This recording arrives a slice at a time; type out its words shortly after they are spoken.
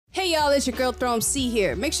Hey y'all, it's your girl Throne C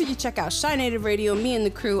here. Make sure you check out Shy Native Radio, me and the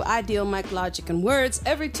crew, Ideal, Mike, Logic, and Words,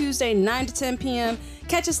 every Tuesday, 9 to 10 p.m.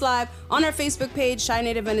 Catch us live on our Facebook page, Shy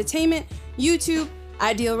Native Entertainment, YouTube,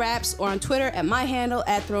 Ideal Raps, or on Twitter at my handle,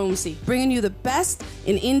 @ThroneC. Bringing you the best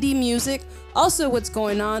in indie music, also what's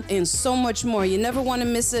going on, and so much more. You never want to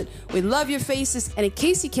miss it. We love your faces, and in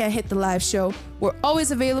case you can't hit the live show, we're always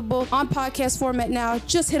available on podcast format now.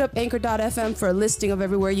 Just hit up anchor.fm for a listing of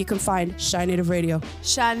everywhere you can find Shy Native Radio.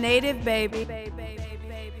 Shy Native, baby.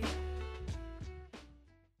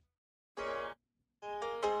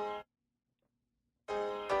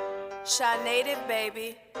 Shy Native,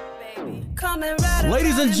 baby.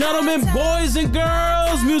 Ladies and gentlemen, boys and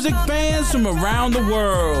girls, music fans from around the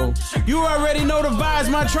world, you already know the vibes,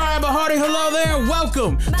 my tribe. A hearty hello there and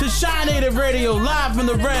welcome to Shy Native Radio, live from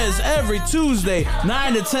the Res every Tuesday,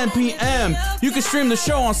 9 to 10 p.m. You can stream the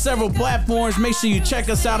show on several platforms. Make sure you check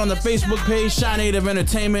us out on the Facebook page, Shy Native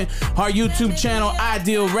Entertainment, our YouTube channel,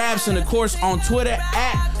 Ideal Raps, and of course on Twitter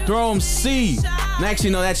 @ThroneC. And actually,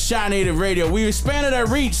 no, that's Shy Native Radio. We expanded our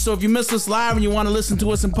reach, so if you missed us live and you want to listen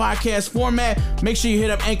to us in podcast format, make sure you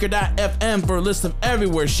hit up anchor.fm for a list of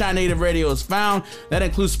everywhere Shy Native Radio is found. That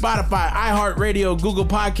includes Spotify, iHeartRadio, Google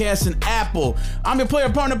Podcasts, and Apple. I'm your player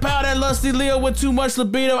partner pal, that Lusty Leo with too much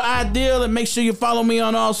libido, Ideal, and make sure you follow me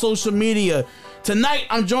on all social media. Tonight,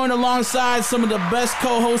 I'm joined alongside some of the best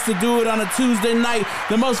co-hosts to do it on a Tuesday night,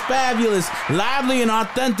 the most fabulous, lively, and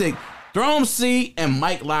authentic Throne C and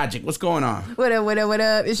Mike Logic. What's going on? What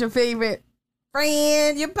up? It's your favorite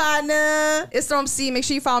friend, your partner. It's Throne C. Make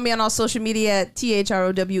sure you follow me on all social media at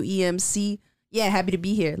THROWEMC. Yeah, happy to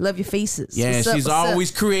be here. Love your faces. Yeah, she's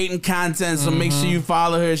always creating content, so make sure you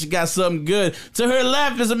follow her. She got something good. To her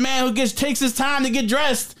left is a man who takes his time to get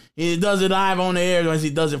dressed. He does it live on the air as he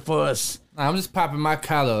does it for us. I'm just popping my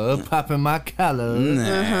collar. You still got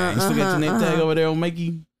your name tag over there on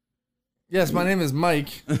Mikey? Yes, my name is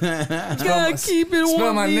Mike. Gotta keep it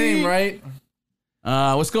Spell my name right.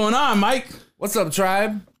 What's going on, Mike? What's up,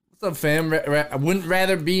 tribe? What's up, fam? I wouldn't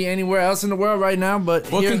rather be anywhere else in the world right now, but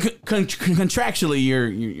well,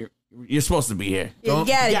 contractually, you're supposed to be here. You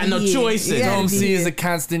got no choices. Throne C is a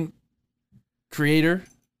constant creator.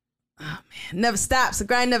 Oh man, never stops. The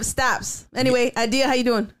grind never stops. Anyway, Idea, how you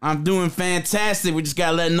doing? I'm doing fantastic. We just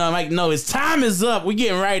gotta let Mike know his time is up. We're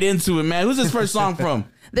getting right into it, man. Who's this first song from?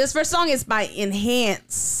 This first song is by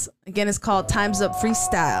Enhance. Again, it's called Time's Up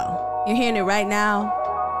Freestyle. You're hearing it right now,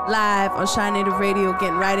 live on Shy Native Radio,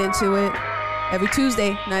 getting right into it. Every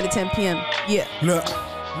Tuesday, 9 to 10 p.m. Yeah. Look.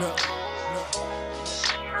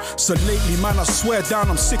 So lately, man, I swear down,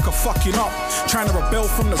 I'm sick of fucking up. Trying to rebel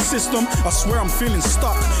from the system, I swear I'm feeling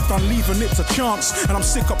stuck. Done leaving it to chance, and I'm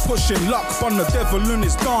sick of pushing luck. Bun the devil in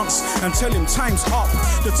his dance, and tell him time's up.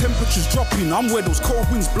 The temperature's dropping, I'm where those cold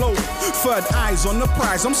winds blow. Third eyes on the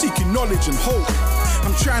prize, I'm seeking knowledge and hope.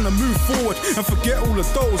 I'm trying to move forward and forget all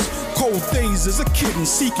of those cold days as a kid and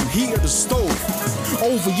seeking heat at the stove.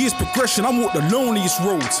 Over years progression, I walked the loneliest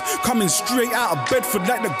roads, coming straight out of Bedford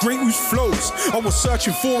like the great whose flows. I was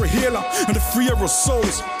searching for a healer and the freer of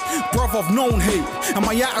souls. Bruv, I've known hate, and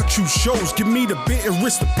my attitude shows. Give me the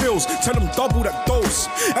bitterest of pills, tell them double that dose.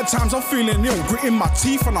 At times I'm feeling ill, gritting my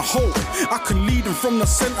teeth and I hope I can lead them from the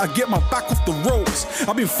center, get my back off the ropes.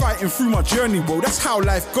 I've been fighting through my journey, bro, that's how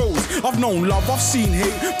life goes. I've known love, I've seen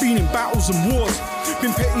hate, been in battles and wars.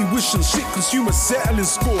 Been petty wishing shit, consumers settling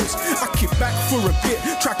scores. I kick back for a bit,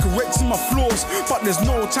 try correcting my flaws, but there's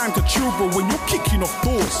no time to chill, bro, when you're kicking off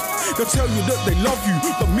doors. They'll tell you that they love you,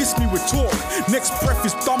 but miss me with talk. Next breath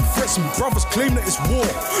is dumb threats and brothers claim that it's war.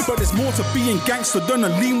 But there's more to being gangster than a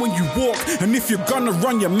lean when you walk. And if you're gonna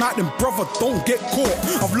run your mouth, then brother, don't get caught.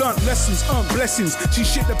 I've learned lessons, earned blessings, see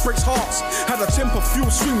shit that breaks hearts. Had a temper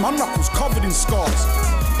fuel swing, my knuckles covered in scars.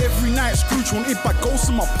 Every night Scrooge haunted by ghosts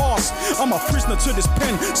in my past. I'm a prisoner to this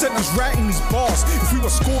pen, sentenced writing these bars. If we were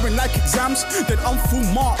scoring like exams, then I'm full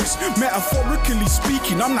marks. Metaphorically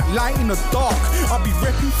speaking, I'm not light in the dark. I'll be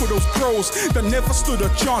repping for those bros that never stood a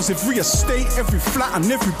chance. Every estate, every flat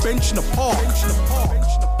and every bench in the park.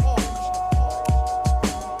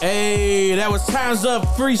 Hey, that was Time's Up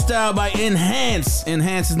Freestyle by Enhance.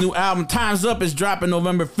 Enhance's new album, Time's Up, is dropping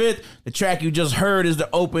November 5th. The track you just heard is the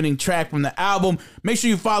opening track from the album. Make sure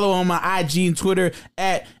you follow on my IG and Twitter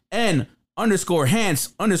at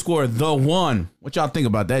N_Hance_the1. What y'all think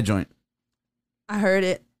about that joint? I heard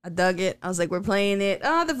it. I dug it. I was like, we're playing it.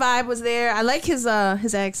 Oh, the vibe was there. I like his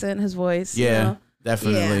accent, his voice. Yeah, you know?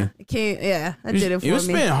 definitely. Yeah, I did it for me. It was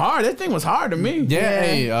spinning hard. That thing was hard to me. Yeah.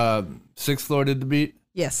 Hey, Sixth Floor did the beat.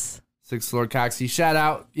 Yes. Sixth Floor Coxie. Shout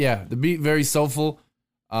out. Yeah, the beat very soulful.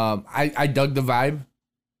 I dug the vibe.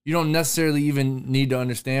 you don't necessarily even need to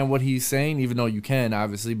understand what he's saying, even though you can,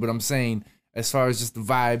 obviously. But I'm saying, as far as just the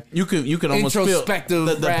vibe, you can almost feel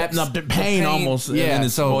the pain almost. Yeah, in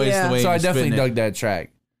his voice, the way so I he's definitely spitting dug that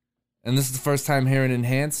track. And this is the first time hearing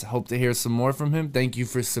Enhance. Hope to hear some more from him. Thank you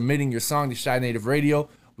for submitting your song to Shy Native Radio.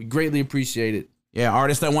 We greatly appreciate it. Yeah,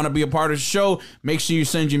 artists that want to be a part of the show, make sure you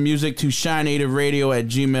send your music to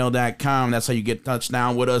ShyNativeRadio@gmail.com. That's how you get touched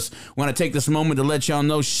down with us. We want to take this moment to let y'all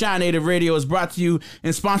know Shy Native Radio is brought to you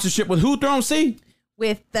in sponsorship with who, Throne C?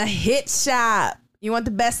 With The Hit Shop. You want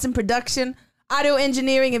the best in production, audio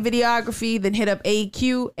engineering, and videography? Then hit up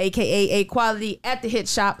AQ, aka A Quality, at The Hit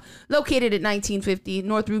Shop, located at 1950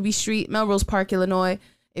 North Ruby Street, Melrose Park, Illinois.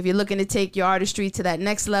 If you're looking to take your artistry to that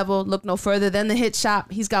next level, look no further than The Hit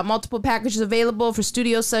Shop. He's got multiple packages available for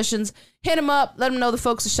studio sessions. Hit him up. Let him know the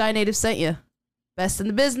folks at Shy Native sent you. Best in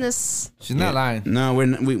the business. She's not lying. No,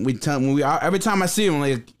 we tell every time I see him,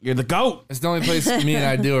 like, you're the GOAT. It's the only place me and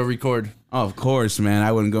I do a record. Oh, of course, man.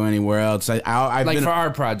 I wouldn't go anywhere else. I've like been for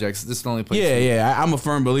our projects, this is the only place. Yeah. I'm a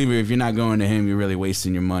firm believer. If you're not going to him, you're really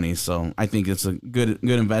wasting your money. So I think it's a good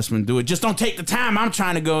investment. Do it. Just don't take the time. I'm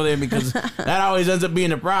trying to go there because that always ends up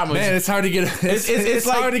being the problem. Man, it's hard to get. It's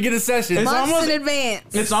like, hard to get a session. It's months in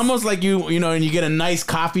advance. It's almost like you know, and you get a nice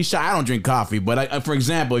coffee shop. I don't drink coffee, but for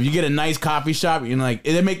example, if you get a nice coffee shop, you're like,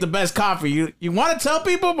 they make the best coffee. You want to tell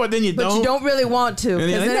people, but then you don't. But you don't really want to,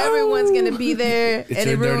 because then everyone's gonna be there and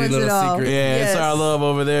it ruins it all. Secret. Yeah, yes. It's our love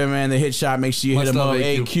over there, man. The Hit Shop. Make sure you hit them up.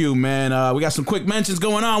 AQ, man. We got some quick mentions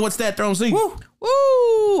going on. What's that, Throne C? Woo!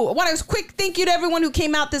 I want a quick thank you to everyone who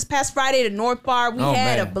came out this past Friday to North Bar. We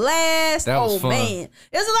had a blast. That was fun. Man,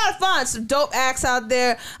 it was a lot of fun. Some dope acts out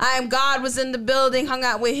there. I Am God was in the building. Hung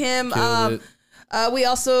out with him. We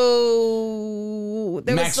also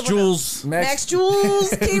Max Jules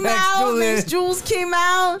came out. Max Jules came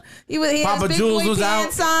out. He had Papa his big Jules boy was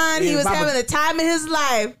pants out. on. He was having the time of his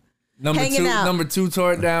life. Number two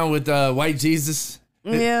tore it down with White Jesus.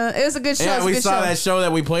 Yeah, it was a good show. Yeah, we saw that show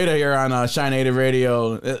that we played here on Shy Native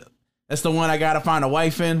Radio. That's the one I gotta find a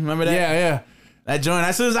wife in. Remember that? Yeah. That joint.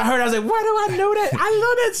 As soon as I heard it, I was like, why do I know that? I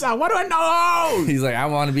love that song. Why do I know? He's like, I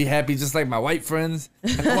want to be happy just like my white friends.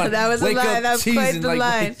 That was a line. That was quite the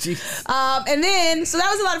line. And then, so that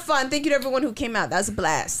was a lot of fun. Thank you to everyone who came out. That was a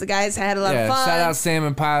blast. The guys had a lot of fun. Shout out Sam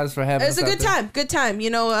and Pies for having us. It was a good time. Good time. You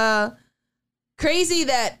know, crazy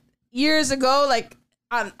that years ago, like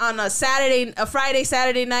on a Friday,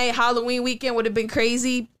 Saturday night, Halloween weekend would have been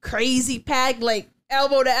crazy packed, like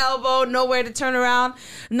elbow to elbow, nowhere to turn around.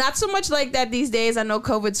 Not so much like that these days. I know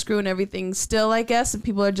COVID's screwing everything still, I guess, and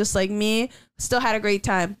people are just like me. Still had a great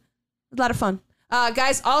time. A lot of fun.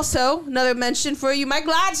 Guys, also, another mention for you. Mike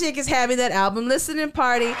Logic is having that album listening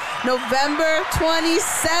party November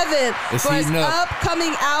 27th for his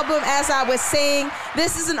upcoming album. As I was saying,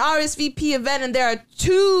 this is an RSVP event, and there are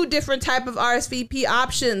 2 different type of RSVP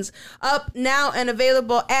options up now and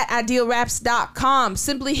available at idealraps.com.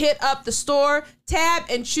 Simply hit up the store tab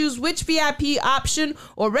and choose which VIP option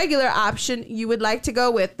or regular option you would like to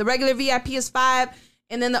go with. The regular VIP is $5,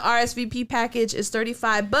 and then the RSVP package is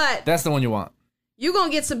 $35. But that's the one you want. You're going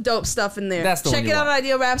to get some dope stuff in there. That's the Check it out on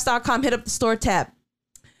idealraps.com. Hit up the store tab.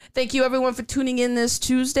 Thank you, everyone, for tuning in this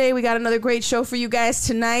Tuesday. We got another great show for you guys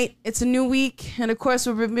tonight. It's a new week. And, of course,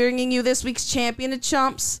 we're bringing you this week's champion of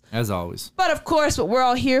chumps. As always. But, of course, what we're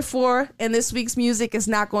all here for, and this week's music is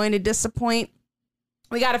not going to disappoint.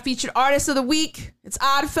 We got a featured artist of the week. It's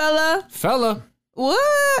Oddfella.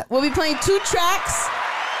 What? We'll be playing 2 tracks.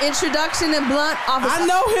 Introduction and Blunt. I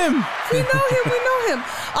know him. We know him.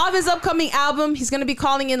 Off his upcoming album. He's going to be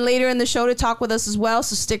calling in later in the show to talk with us as well,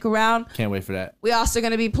 so stick around. Can't wait for that. We also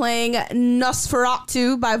going to be playing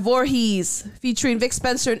Nosferatu by Voorhees, featuring Vic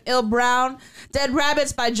Spencer and Il Brown. Dead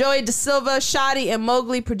Rabbits by Joey Da Silva, Shadi, and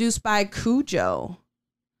Mowgli, produced by Cujo.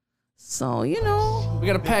 So, you know. We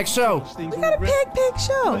got a packed show. Packed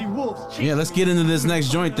show. Yeah, let's get into this next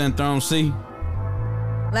joint then, Throne C.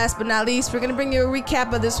 Last but not least, we're going to bring you a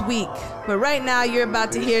recap of this week. But right now, you're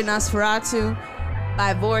about to hear Nosferatu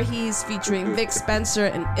by Voorhees featuring Vic Spencer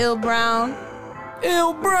and Il Brown.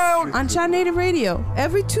 On Shy Native Radio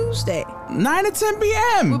every Tuesday. 9 to 10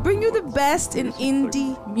 p.m. We'll bring you the best in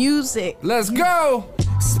indie music. Let's go.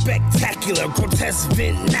 Spectacular, grotesque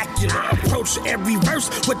vernacular. Approach every verse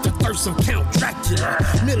with the thirst of Count Dracula.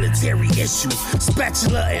 Military issue,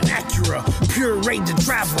 spatula and Acura. Puree the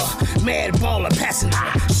driver, mad baller passenger.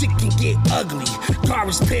 Shit can get ugly,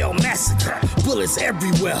 garbage pail massacre. Bullets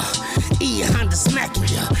everywhere, E Honda smacking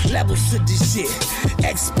ya. Levels to this shit.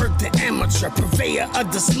 Expert to amateur, purveyor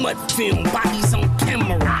of the smut film. Bodies on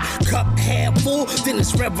camera. Cup half full, then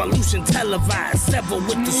it's revolution televised. Sever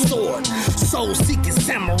with the sword. Soul seeking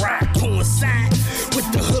samurai coincide with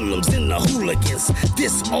the hoodlums and the hooligans.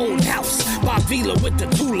 This old house, Bavila with the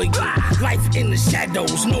hooligan. Life in the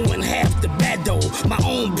shadows, knowing half the battle. My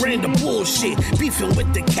own brand of bullshit, beefing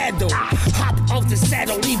with the cattle. Hop off the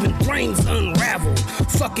saddle, leaving brains unraveled.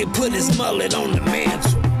 Fucking put his mullet on the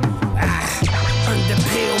mantle. Under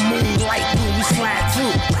pale moonlight when we slide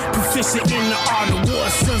through. Proficient in the art of war,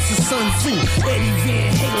 sons of Sun Tzu. Eddie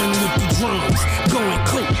Van Halen with the drums, going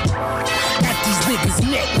cool. At these niggas'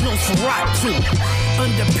 neck, no Farad too.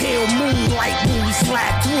 Under pale moonlight when we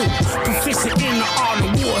slide through. Proficient in the art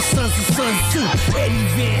of war, sons of Sun Tzu. Eddie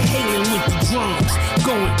Van Halen with the drums,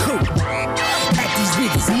 going cool. At these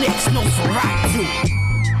niggas' necks, no Farad too.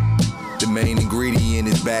 The main ingredient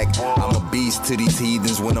is back. I'm a beast to these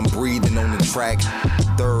heathens when I'm breathing on the track.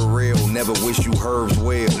 Third rail, never wish you herbs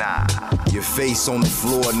well. Your face on the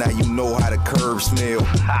floor, now you know how the curb smell.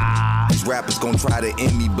 These rappers gon' try to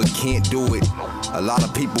end me, but can't do it. A lot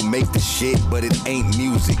of people make the shit, but it ain't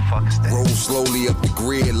music. Roll slowly up the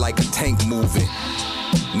grid like a tank moving.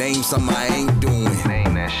 Name something I ain't doing.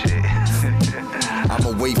 Name that shit.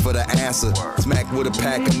 I'ma wait for the answer. Smack with a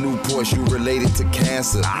pack of Newports, you related to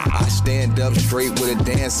cancer. I stand up straight with a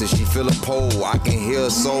dancer. She feel a pole, I can hear a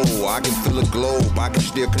soul. I can feel a globe, I can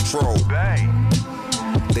steer control.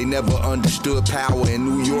 They never understood power in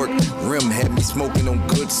New York. Rim had me smoking on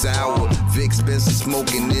good sour. Vic Spencer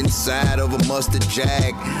smoking inside of a mustard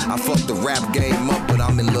jag. I fucked the rap game up, but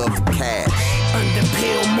I'm in love with cash. Under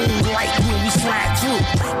pale moonlight when we slide through.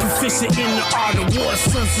 Proficient in the art of war,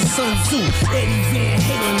 sons of Sun Tzu. Eddie Van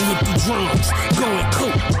Halen with the drums, going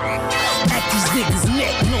cool. At these niggas'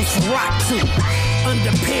 neck, no Farad too.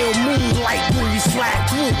 Under pale moonlight when we slide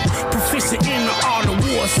through. Proficient in the art of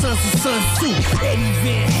war, sons of Sun Tzu. Eddie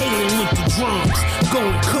Van Halen with the drums,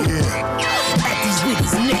 going cool. At these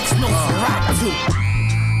niggas' necks, no Farad too.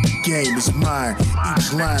 Game is mine,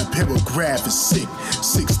 each line paragraph is sick.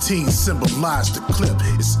 16 symbolized the clip.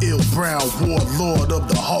 It's Ill Brown, warlord of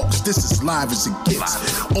the Hawks. This is live as it gets.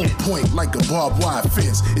 On point like a barbed wire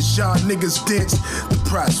fence. It's y'all niggas dense. The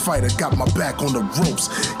prize fighter got my back on the ropes.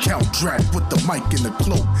 Count Drac with the mic in the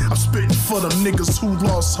cloak. I'm spitting for them niggas who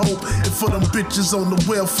lost hope, and for them bitches on the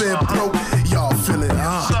welfare broke. Y'all feel it,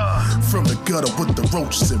 From the gutter with the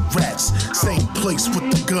roaches and rats. Same place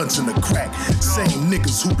with the guns and the crack. Same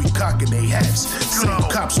niggas who be cocking they hats. Same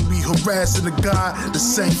cops who be harassing the guy. The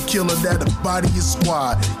same killer that'll body his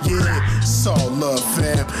squad. Yeah, it's all love,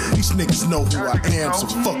 fam. These niggas know who I am, so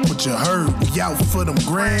fuck what you heard. We out for them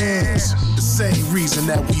grands. The same reason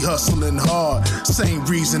that we hustling hard. Same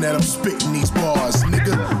reason that I'm spitting these bars,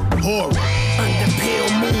 nigga. Horror. Under pale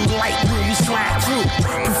moonlight when we slide through.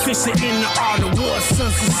 Proficient in the art of war,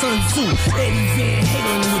 sons of Sun Tzu. Eddie Van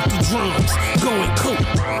Halen with the drums, going cool.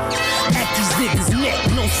 At these niggas' neck,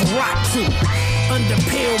 no Farad too. Under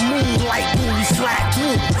pale moonlight when we slide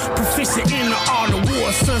through. Proficient in the art of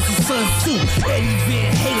war, sons of Sun Tzu. Eddie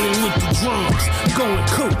Van Halen with the drums, going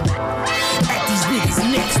cool. At these niggas'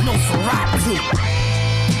 necks, no Farad too.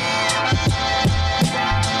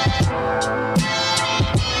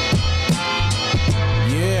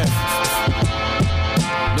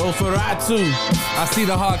 No Ferratu. I see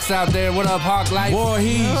the Hawks out there. What up, Hawk Life?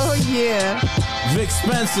 Voorhees. Oh yeah. Vic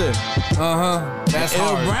Spencer. That's Ill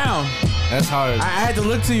hard. Brown. That's hard. I had to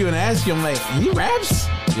look to you and ask you. I'm like, he raps?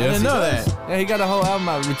 I didn't know that. Yeah, he got a whole album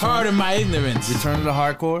out. Pardon my ignorance. Return to the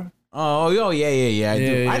Hardcore. Oh, yeah. I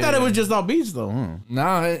do. I thought it was just all beats though.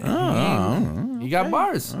 No, he got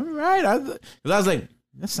bars. All right. Because I was like,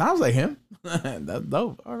 that sounds like him. That's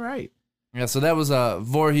dope. All right. Yeah, so that was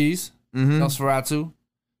Voorhees, Nosferatu,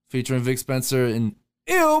 featuring Vic Spencer and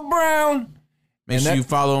Ill Brown. Make sure you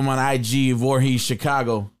follow him on IG, Voorhees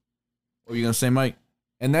Chicago. What were you going to say, Mike?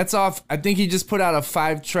 And that's off. I think he just put out a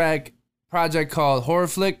 5-track project called Horror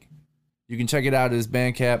Flick. You can check it out at his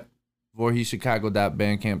Bandcamp,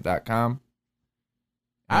 voorheeschicago.bandcamp.com.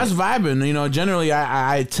 I was vibing, generally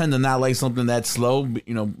I tend to not like something that's slow, but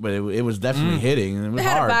it was definitely hitting. And it was It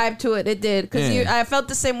had hard. a vibe to it. It did. Because I felt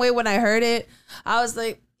the same way when I heard it. I was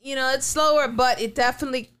like, it's slower, but it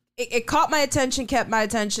definitely, it caught my attention, kept my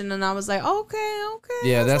attention, and I was like, okay.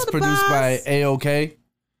 Yeah, that's produced by A-OK.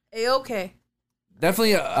 A-OK.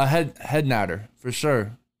 Definitely a head nodder, for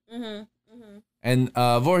sure. And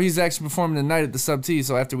Voorhees actually performing tonight at the Sub T,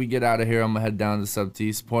 so after we get out of here, I'm going to head down to the Sub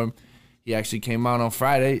T, support him. He actually came out on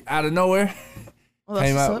Friday, out of nowhere.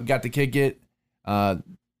 Came out, got to kick it.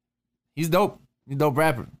 He's dope. He's a dope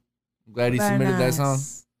rapper. I'm glad he submitted that song.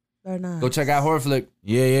 Very nice. Go check out Horror Flick.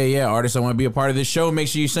 Yeah. Artists that want to be a part of this show, make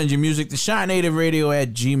sure you send your music to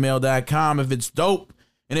ShyNativeRadio@gmail.com if it's dope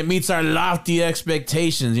and it meets our lofty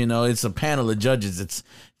expectations. You know, it's a panel of judges. It's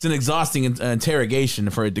an exhausting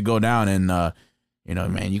interrogation for it to go down, and you know,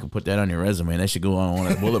 man, you can put that on your resume. That should go on one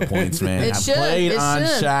of the bullet points, man. It should. Played It on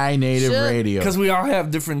should. Shy Native Should. Radio. Because we all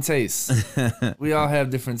have different tastes. We all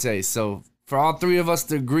have different tastes. So for all three of us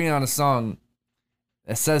to agree on a song,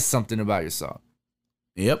 that says something about your song.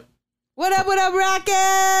 Yep. What up, Rocky?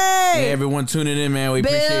 Hey, everyone tuning in, man. We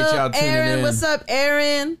appreciate y'all tuning Aaron, in. what's up,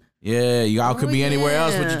 Aaron? Yeah, y'all could be anywhere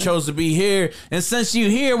else, but you chose to be here. And since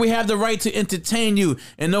you're here, we have the right to entertain you.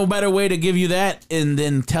 And no better way to give you that and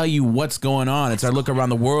then tell you what's going on. It's our look around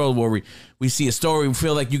the world where we see a story. We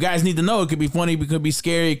feel like you guys need to know. It could be funny, it could be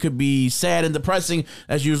scary, it could be sad and depressing.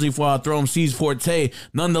 That's usually for our Throne C's forte.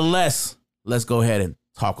 Nonetheless, let's go ahead and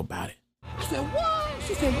talk about it. I said, what?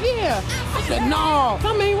 She said, yeah. I said, no,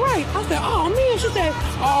 something ain't right. I said, oh, man. She said,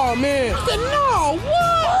 oh, man. I said, no,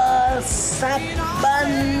 what? What's happening?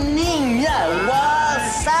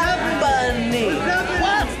 What's happening?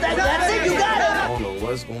 What's that? That's it, you got it. I don't know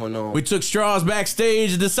what's going on. We took straws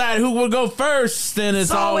backstage to decide who would go first, and it's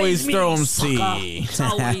always Throne C. It's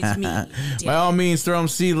always me. By all means, Throne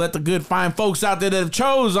C, let the good fine folks out there that have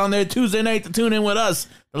chose on their Tuesday night to tune in with us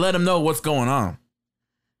to let them know what's going on.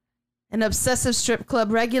 An obsessive strip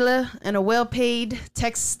club regular and a well-paid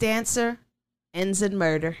Texas dancer ends in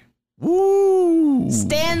murder. Woo!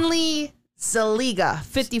 Stanley Zaliga,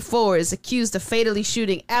 54, is accused of fatally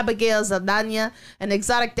shooting Abigail Zaldana, an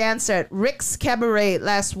exotic dancer at Rick's Cabaret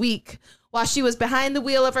last week, while she was behind the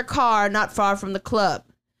wheel of her car not far from the club.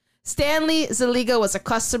 Stanley Zaliga was a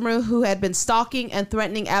customer who had been stalking and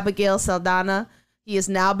threatening Abigail Zaldana. He has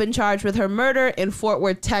now been charged with her murder in Fort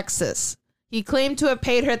Worth, Texas. He claimed to have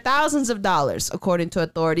paid her thousands of dollars, according to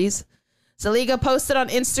authorities. Zaliga posted on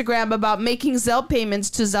Instagram about making Zelle payments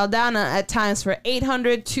to Zaldana at times for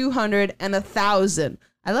 $800, $200, and $1,000.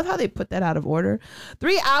 I love how they put that out of order.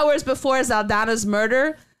 3 hours before Zaldana's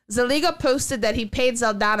murder, Zaliga posted that he paid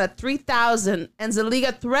Zaldana $3,000, and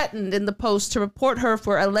Zaliga threatened in the post to report her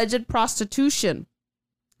for alleged prostitution,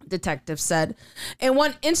 detectives said. In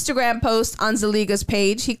one Instagram post on Zaliga's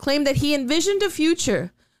page, he claimed that he envisioned a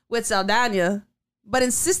future with Zaldana, but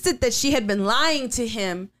insisted that she had been lying to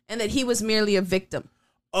him and that he was merely a victim.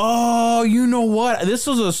 Oh, you know what? This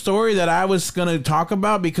was a story that I was going to talk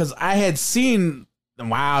about because I had seen...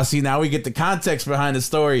 Wow, see, now we get the context behind the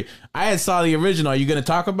story. I had saw the original. Are you going to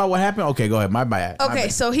talk about what happened? Okay, go ahead. My bad. Okay,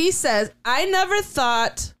 so he says, I never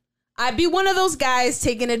thought I'd be one of those guys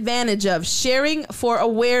taken advantage of, sharing for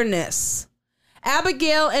awareness.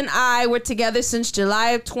 Abigail and I were together since July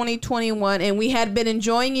of 2021, and we had been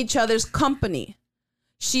enjoying each other's company.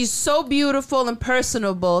 She's so beautiful and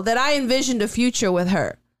personable that I envisioned a future with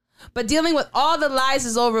her. But dealing with all the lies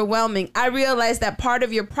is overwhelming. I realized that part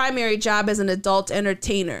of your primary job as an adult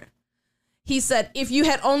entertainer. He said, if you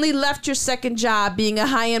had only left your second job being a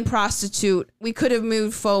high-end prostitute, we could have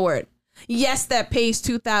moved forward. Yes, that pays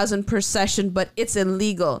 $2,000 per session, but it's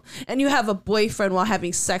illegal. And you have a boyfriend while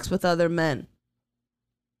having sex with other men.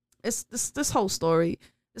 It's this whole story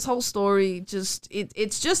just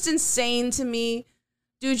it's just insane to me.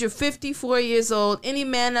 Dude, you're 54 years old. Any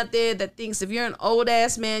man out there that thinks if you're an old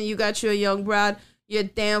ass man, you got you a young broad, you're a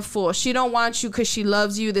damn fool. She don't want you because she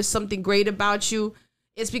loves you. There's something great about you.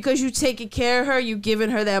 It's because you taking care of her, you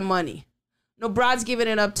giving her that money. No broad's giving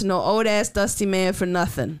it up to no old ass dusty man for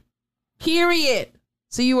nothing. Period.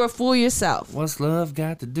 So you were a fool yourself. What's love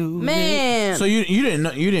got to do with Man. So you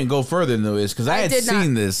didn't go further than this because I had did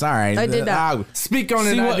seen not. this. All right, I did not. Speak on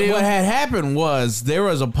See, it, what idea. had happened was there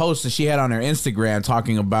was a post that she had on her Instagram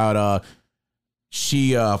talking about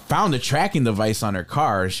she found a tracking device on her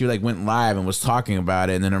car. She went live and was talking about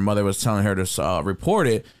it, and then her mother was telling her to report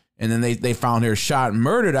it. And then they found her shot and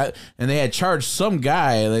murdered, and they had charged some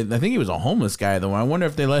guy. I think he was a homeless guy though. I wonder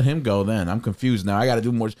if they let him go. Then I'm confused now. I got to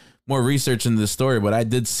do more research into this story, but I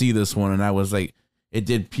did see this one, and I was like, it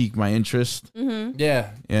did pique my interest. Mm-hmm.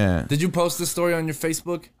 Yeah. Did you post this story on your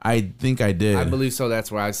Facebook? I think I did. I believe so. That's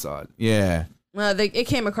where I saw it. Yeah. Well, it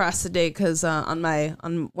came across today because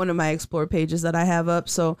on one of my Explore pages that I have up.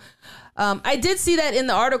 So I did see that in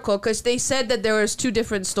the article because they said that there was two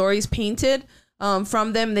different stories painted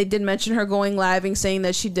from them. They did mention her going live and saying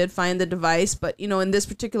that she did find the device. But, in this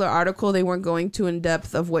particular article, they weren't going too in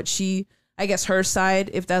depth of what I guess her side,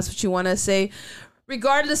 if that's what you want to say.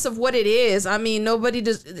 Regardless of what it is, I mean, nobody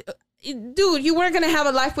does. Dude, you weren't going to have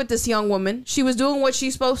a life with this young woman. She was doing what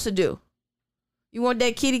she's supposed to do. You want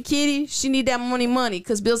that kitty? She need that money,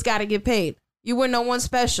 because bills got to get paid. You were no one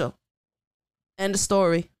special. End of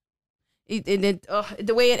story.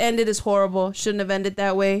 The way it ended is horrible. Shouldn't have ended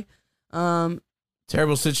that way.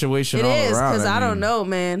 Terrible situation It all is, around. because I don't know,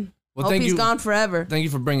 man. Well, Hope thank he's you. gone forever. Thank you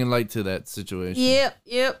for bringing light to that situation.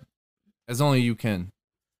 Yep. As only you can.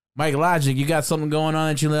 Mike Logic, you got something going on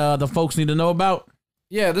that you the folks need to know about?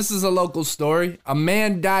 Yeah, this is a local story. A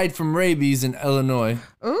man died from rabies in Illinois.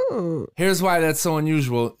 Ooh. Here's why that's so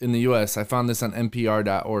unusual in the U.S. I found this on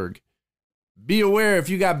NPR.org. Be aware if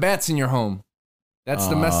you got bats in your home. That's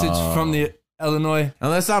the message from the Illinois.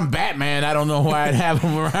 Unless I'm Batman, I don't know why I'd have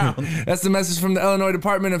him around. That's the message from the Illinois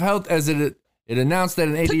Department of Health as it announced that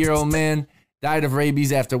an 80-year-old man died of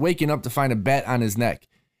rabies after waking up to find a bat on his neck.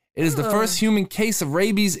 It is the first human case of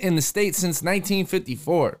rabies in the state since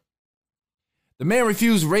 1954. The man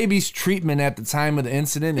refused rabies treatment at the time of the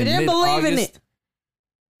incident in didn't believe in mid-August.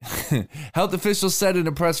 Health officials said in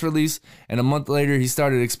a press release, and a month later he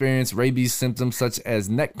started to experience rabies symptoms such as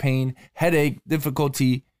neck pain, headache,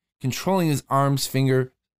 difficulty controlling his arms,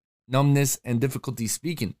 finger, numbness, and difficulty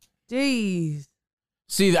speaking. Jeez.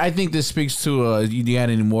 See, I think this speaks to, you got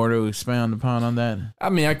any more to expound upon on that? I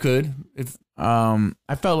mean, I could.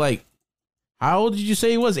 I felt like, how old did you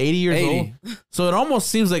say he was? 80 years 80. old? So it almost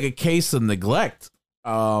seems like a case of neglect.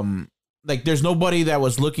 Like there's nobody that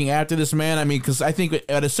was looking after this man. I mean, because I think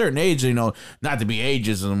at a certain age, not to be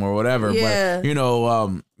ageism or whatever, Yeah. but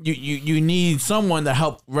you need someone to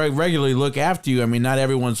help regularly look after you. I mean, not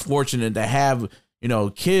everyone's fortunate to have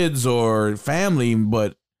kids or family,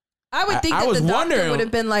 but I would think that the doctor would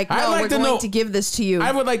have been like, no, we're going to give this to you.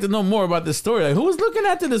 I would like to know more about this story. Like, who's looking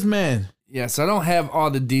after this man? Yes, I don't have all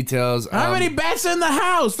the details. How many bats in the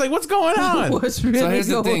house? Like, what's going on? What's really So here's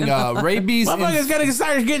the thing: rabies. Motherfuckers gotta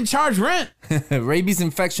start getting charged rent. Rabies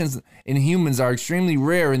infections in humans are extremely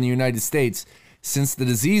rare in the United States, since the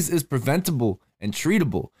disease is preventable and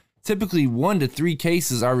treatable. Typically, 1 to 3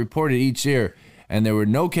 cases are reported each year, and there were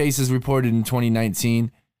no cases reported in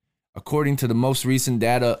 2019. According to the most recent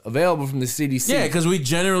data available from the CDC. Yeah, because we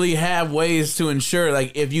generally have ways to ensure,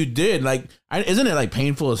 like, if you did, like, isn't it, like,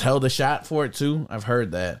 painful as hell the shot for it, too? I've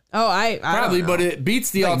heard that. Oh, I Probably, but it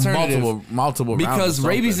beats the like alternative. multiple because rounds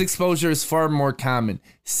rabies exposure is far more common.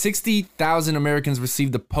 60,000 Americans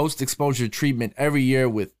receive the post-exposure treatment every year.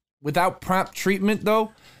 Without prompt treatment,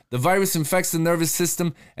 though, the virus infects the nervous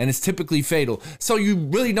system and is typically fatal. So you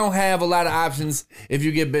really don't have a lot of options if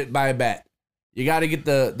you get bit by a bat. You got to get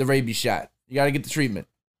the rabies shot. You got to get the treatment.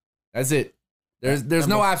 That's it. There's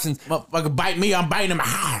no options. Motherfucker bite me, I'm biting him.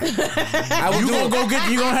 I will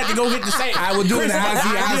you gonna have to go get the same. I will do an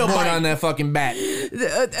Ozzy Osbourne on that fucking bat.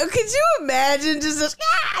 Could you imagine just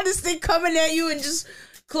this thing coming at you and just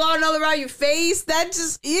clawing all around your face? That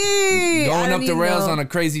just going up the rails on a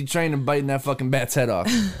crazy train and biting that fucking bat's head off.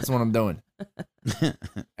 That's what I'm doing.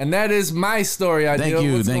 And that is my story. Thank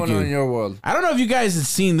you. What's going on in your world? I don't know if you guys have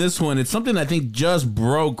seen this one. It's something I think just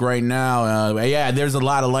broke right now. There's a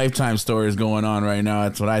lot of Lifetime stories going on right now.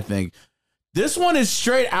 That's what I think. This one is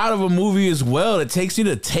straight out of a movie as well. It takes you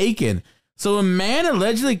to Taken. So a man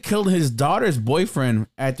allegedly killed his daughter's boyfriend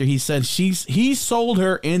after he said he sold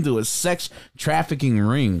her into a sex trafficking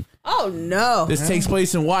ring. Oh, no. This takes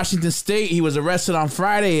place in Washington State. He was arrested on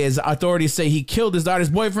Friday as authorities say he killed his daughter's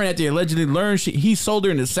boyfriend after he allegedly learned he sold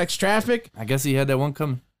her into sex traffic. I guess he had that one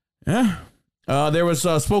coming. Yeah. There was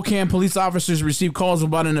Spokane police officers received calls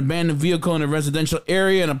about an abandoned vehicle in a residential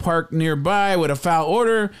area in a park nearby with a foul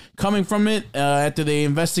odor coming from it. After they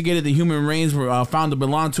investigated, the human remains were found to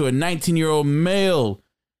belong to a 19-year-old male.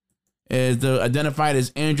 Is identified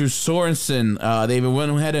as Andrew Sorensen. They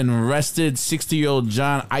went ahead and arrested 60-year-old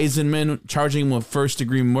John Eisenman, charging him with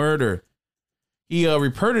first-degree murder. He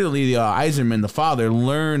reportedly, Eisenman, the father,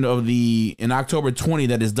 learned in October 20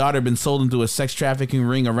 that his daughter had been sold into a sex trafficking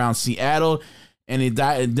ring around Seattle, and he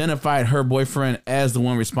identified her boyfriend as the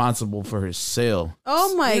one responsible for his sale.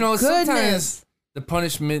 Oh my goodness! Sometimes the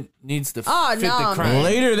punishment needs to fit the crime.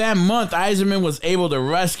 Later that month, Eisenman was able to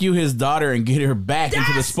rescue his daughter and get her back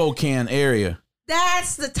into the Spokane area.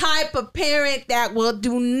 That's the type of parent that will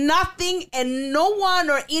do nothing and no one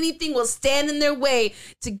or anything will stand in their way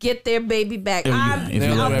to get their baby back. If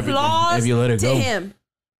you let her go, him.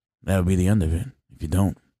 That'll be the end of it. If you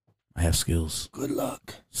don't, I have skills. Good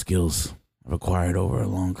luck. Skills I've acquired over a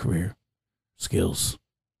long career. Skills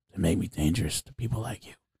that make me dangerous to people like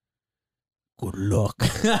you. Good luck.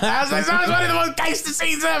 That was one of the most gangster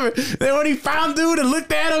scenes ever. Then when he found dude and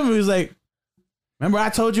looked at him, he was like, Remember I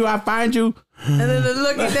told you I'd find you? And then the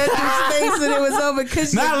look at that dude's face and it was over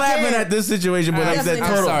because Not laughing at this situation, but like I said,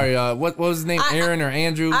 I'm sorry. What was his name? Aaron or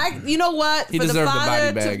Andrew? You know what? He For the deserved a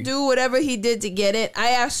father body bag. to do whatever he did to get it,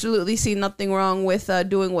 I absolutely see nothing wrong with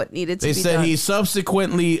doing what needed to They be said done. he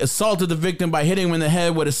subsequently assaulted the victim by hitting him in the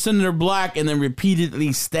head with a cinder block and then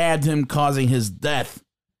repeatedly stabbed him, causing his death.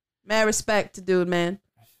 Mad respect to dude, man.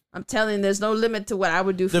 I'm telling you, there's no limit to what I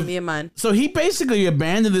would do for me and mine. So he basically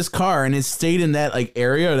abandoned his car and it stayed in that like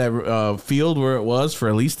area, that field where it was for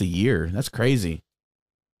at least a year. That's crazy.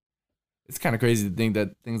 It's kind of crazy to think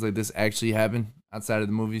that things like this actually happen outside of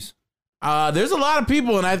the movies. There's a lot of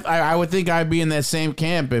people, and I would think I'd be in that same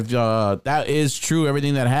camp if that is true,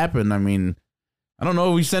 everything that happened. I mean, I don't know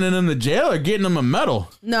if we sending them to jail or getting them a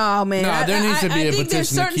medal. No, man. No, there needs to be a I think there's petition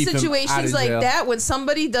to certain keep him out situations of like jail. that when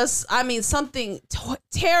somebody does, something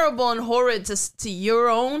terrible and horrid to your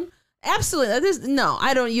own. Absolutely.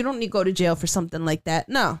 You don't need to go to jail for something like that.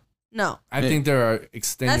 No. I think there are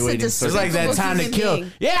extenuating It's like that time to kill.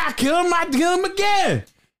 being. Yeah, I killed him. I killed him again.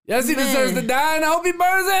 Yes, he deserves to die, and I hope he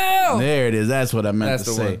burns in hell. There it is. That's what I meant That's to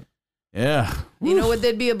the say. one. Yeah. You know what?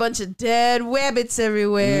 There'd be a bunch of dead rabbits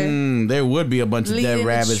everywhere. There would be a bunch of Leading dead the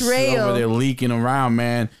rabbits trail. over there leaking around,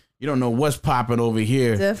 man. You don't know what's popping over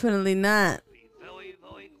here. Definitely not.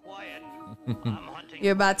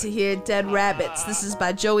 You're about to hear Dead Rabbits. This is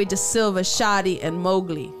by Joey Da Silva, Shadi, and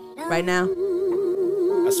Mowgli. Right now.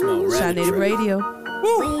 I smell Shine Native Radio.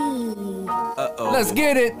 Let's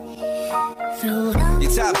get it.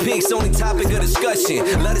 Your top picks, only topic of discussion.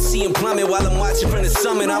 Love to see him plumbing while I'm watching from the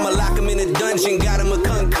summit. I'ma lock him in a dungeon, got him a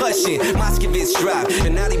concussion. Moskovitz drop,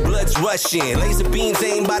 and now they blood's rushing. Laser beams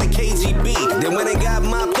aimed by the KGB. Then when they got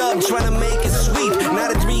mopped up, trying to make it sweep. Now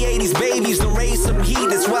the 380s babies to raise some heat.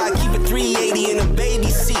 That's why I keep a 380 in a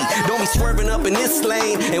baby seat. Don't be swerving up in this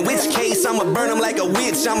lane. In which case, I'ma burn him like a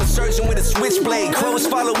witch. I'm a surgeon with a switchblade. Close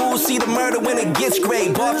follow rules, see the murder when it gets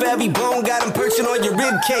great. Bar for every bone, got him perching on your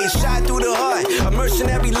rib cage. Shot through the heart, a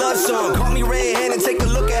mercenary love song. Call me red-handed, take a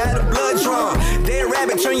look at how the blood drawn. Dead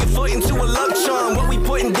rabbit, turn your foot into a luck charm. What we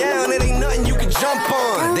putting down, it ain't nothing you can jump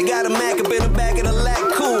on. They got a Mac up in the back of the lack,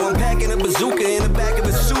 cool. I'm packing a bazooka in the back of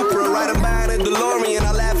a Supra. Right, I'm buying a DeLorean,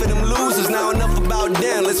 I laugh at them losers. Now enough about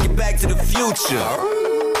them, let's get back to the future.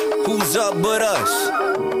 Who's up but us?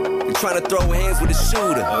 We trying to throw hands with a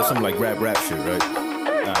shooter. Oh, something like rap shit, right?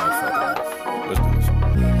 Alright, fuck it. Let's do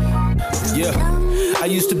this. Yeah. I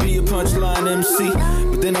used to be a punchline MC,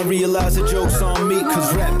 but then I realized the joke's on me.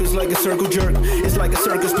 Cause rap is like a circle jerk. It's like a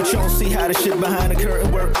circus, but you don't see how the shit behind the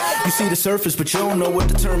curtain work. You see the surface, but you don't know what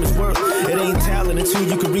the term is worth. It ain't talent until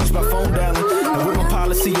you can reach my phone dialing. And with my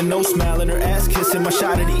policy and no smiling or ass kissing, my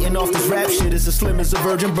shot at eating off this rap shit is as slim as a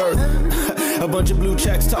virgin birth. A bunch of blue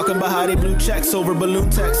checks talking about how they blue checks over balloon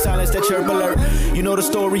text. Silence that chirp alert. You know the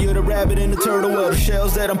story of the rabbit and the turtle. Well, the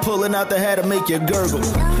shells that I'm pulling out the hat to make you gurgle.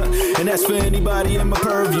 And that's for anybody in my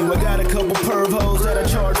purview. I got a couple perv hoes that I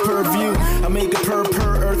charge per view. I make a per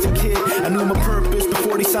earthy kid. I knew my purpose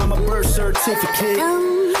before they signed my birth certificate.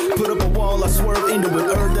 Put up a wall, I swerve into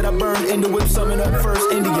it. Herb that I burned into it. Summon up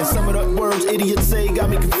first Indian. Summon up words idiots say got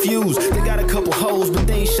me confused. They got a couple hoes, but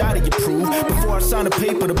they ain't shot at you prove. Before I sign a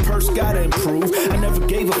paper, the purse gotta improve. I never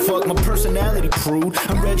gave a fuck, my personality proved.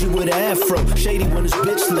 I'm Reggie with an afro, shady when his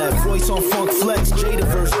bitch left. Royce on Funk Flex, Jada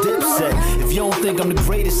verse Dipset. If you don't think I'm the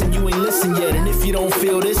greatest, then you ain't listened yet. And if you don't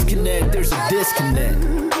feel this connect, there's a disconnect.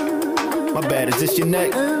 My bad, is this your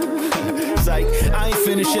neck? Psych, I ain't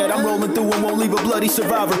finished yet. I'm rolling through and won't leave a bloody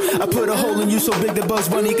survivor. I put a hole in you so big that Bugs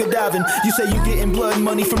Bunny could dive in. You say you getting blood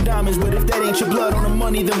money from diamonds, but if that ain't your blood on the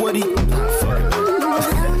money, then what he? Fuck it,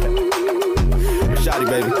 Shotty,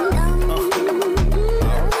 baby. Oh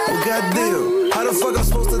goddamn, how the fuck I'm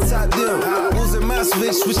supposed to top them? Who's in my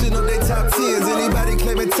switch, switching up they top 10s. Anybody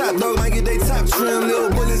claiming top dog might get they top trim. Little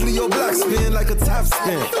bullets leave your block spin like a top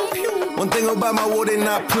spin. One thing about my war, they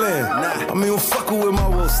not playing. I mean, fucking with my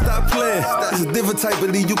war, stop playing. It's a different type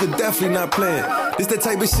of league, you could definitely not play. This the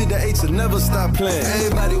type of shit that H will never stop playing.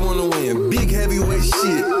 Everybody wanna win, big heavyweight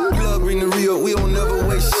shit. Plug bring the Rio, we don't never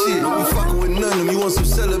waste shit. We fucking with none of them, you want some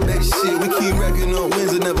celebrate shit. We keep racking up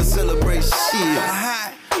wins and never celebrate shit.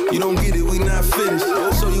 You don't get it, we not finished.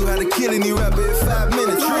 I'll show you how to kill any rapper in 5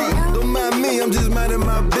 minutes. Don't mind me, I'm just minding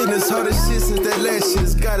my business. Hardest shit since that last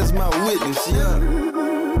shit, God is my witness, yeah.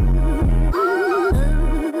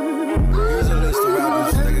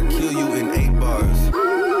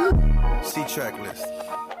 Track list.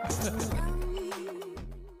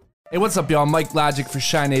 Hey, what's up, y'all? Mike Logic for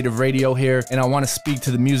Shy Native Radio here, and I want to speak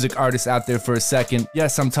to the music artists out there for a second.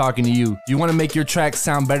 Yes, I'm talking to you. Do you want to make your tracks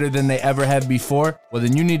sound better than they ever have before? Well,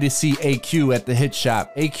 then you need to see AQ at the Hit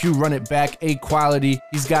Shop. AQ Run It Back, A Quality.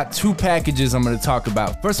 He's got 2 packages I'm going to talk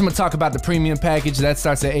about. First, I'm going to talk about the premium package. That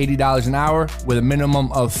starts at $80 an hour with a minimum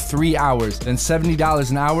of 3 hours. Then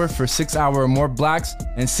 $70 an hour for 6-hour or more blocks,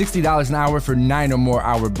 and $60 an hour for 9 or more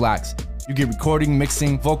hour blocks. You get recording,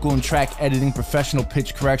 mixing, vocal and track editing, professional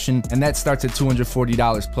pitch correction, and that starts at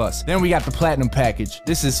 $240 plus. Then we got the platinum package.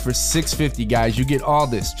 This is for $650, guys. You get all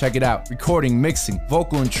this. Check it out. Recording, mixing,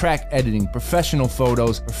 vocal and track editing, professional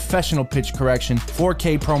photos, professional pitch correction,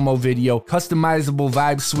 4K promo video, customizable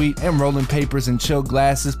vibe suite, and rolling papers and chill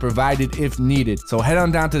glasses provided if needed. So head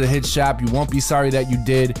on down to the Hit Shop. You won't be sorry that you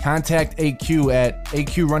did. Contact AQ at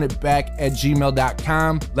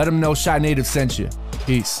aqrunitback@gmail.com. Let them know Shy Native sent you.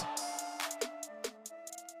 Peace.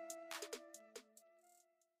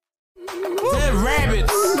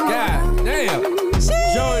 Rabbits, god damn.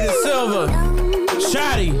 Joey Da Silva,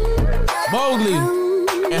 Shotty, Mowgli,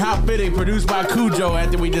 and How Fitting, produced by Cujo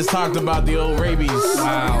after we just talked about the old rabies.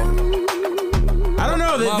 Wow. I don't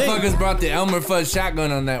know. Motherfuckers brought the Elmer Fudd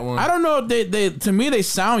shotgun on that one. I don't know. They to me, they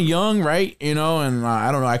sound young, right? You know, and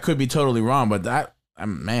I don't know. I could be totally wrong, but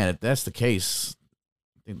man, if that's the case,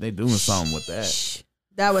 I think they doing something with that.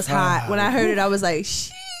 That was hot. When I heard it, I was like,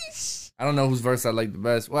 sheesh. I don't know whose verse I like the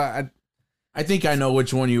best. Well, I think I know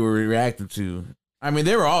which one you were reacting to. I mean,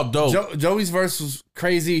 they were all dope. Joey's verse was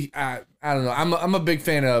crazy. I don't know. I'm a big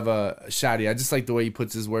fan of Shotty. I just like the way he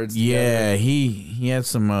puts his words together. Yeah, he had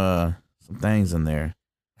some things in there.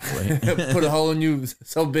 Put a hole in you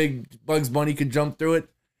so big Bugs Bunny could jump through it.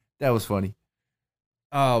 That was funny.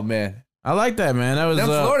 Oh man, I like that, man. That was them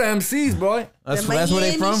Florida MCs, boy. That's where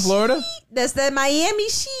they from, Florida. That's that Miami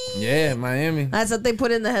shit. Yeah, Miami. That's what they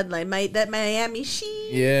put in the headline. That Miami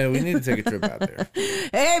shit. Yeah, we need to take a trip out there.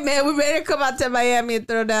 Hey, man, we're ready to come out to Miami and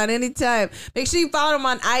throw down anytime. Make sure you follow him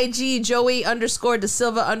on IG,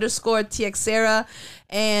 Joey_DaSilva_TXera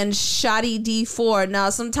and Shotty D4.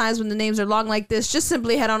 Now, sometimes when the names are long like this, just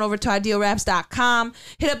simply head on over to idealraps.com,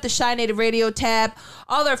 hit up the Shy Native Radio tab.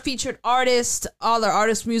 All our featured artists, all our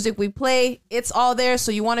artist music we play, it's all there.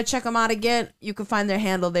 So you want to check them out again, you can find their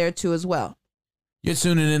handle there too as well. You're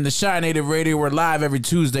tuning in to Shy Native Radio. We're live every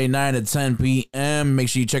Tuesday, 9 to 10 p.m. Make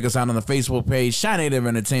sure you check us out on the Facebook page, Shy Native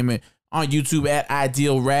Entertainment, on YouTube at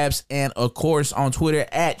Ideal Raps, and of course on Twitter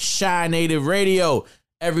at Shy Native Radio.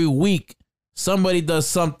 Every week, somebody does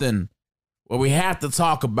something where we have to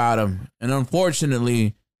talk about them, and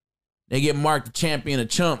unfortunately, they get marked the champion of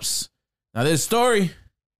chumps. Now, this story,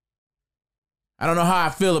 I don't know how I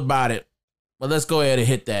feel about it, but let's go ahead and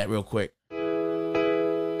hit that real quick.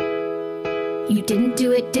 You didn't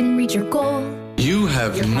do it, didn't reach your goal. You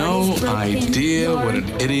have no idea what an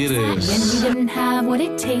idiot is. When you didn't have what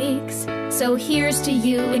it takes. So here's to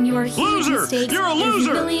you and your huge mistakes. You're a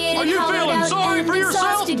loser! Are you feeling sorry for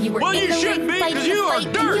yourself? You were well, you should be, because you are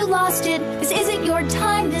dirt! And you lost it. This isn't your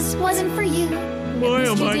time. This wasn't for you. Why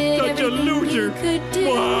am I such a loser?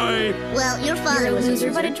 Why? Well, your father was a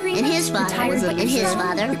loser, but a dreamer. And his father was and his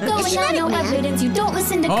father. Going on no evidence. You don't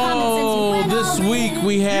listen to common sense. This week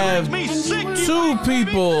we have 2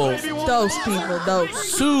 people. Those people.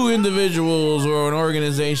 Two individuals or an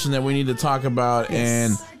organization that we need to talk about. Yes.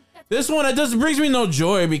 And this one, it just brings me no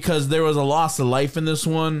joy because there was a loss of life in this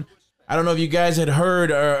one. I don't know if you guys had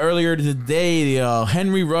heard earlier today,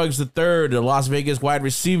 Henry Ruggs III, the Las Vegas wide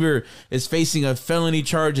receiver, is facing a felony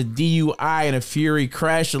charge of DUI in a Fury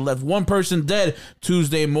crash that left 1 person dead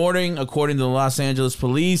Tuesday morning, according to the Los Angeles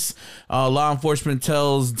police. Law enforcement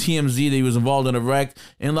tells TMZ that he was involved in a wreck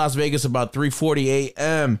in Las Vegas about 3:40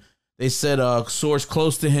 a.m. They said a source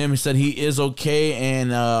close to him said he is okay,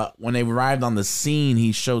 and when they arrived on the scene,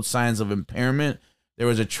 he showed signs of impairment. There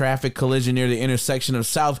was a traffic collision near the intersection of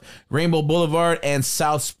South Rainbow Boulevard and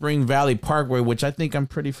South Spring Valley Parkway, which I think I'm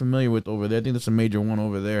pretty familiar with over there. I think that's a major one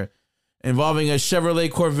over there, involving a Chevrolet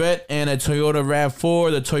Corvette and a Toyota RAV4.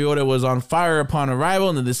 The Toyota was on fire upon arrival,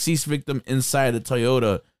 and the deceased victim inside the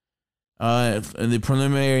Toyota. In the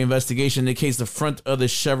preliminary investigation indicates the front of the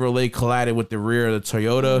Chevrolet collided with the rear of the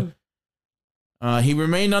Toyota. He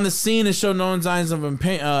remained on the scene and showed signs of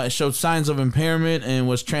impairment and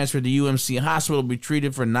was transferred to UMC Hospital to be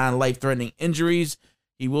treated for non-life-threatening injuries.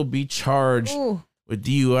 He will be charged with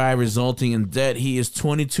DUI resulting in death. He is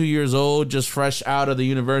 22 years old, just fresh out of the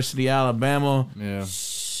University of Alabama. Yeah.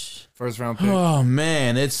 First round pick. Oh,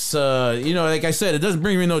 man. It's, like I said, it doesn't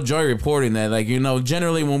bring me no joy reporting that.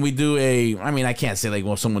 Generally when we do I can't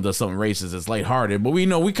say someone does something racist, it's lighthearted, but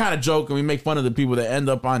we kind of joke and we make fun of the people that end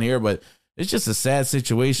up on here, but it's just a sad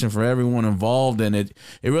situation for everyone involved, and it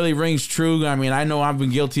really rings true. I mean, I know I've been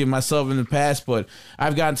guilty of myself in the past, but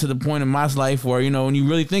I've gotten to the point in my life where, when you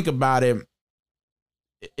really think about it,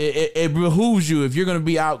 it behooves you, if you're going to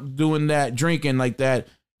be out doing that, drinking like that,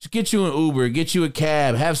 just get you an Uber, get you a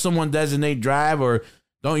cab, have someone designate drive, or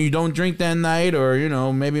don't drink that night,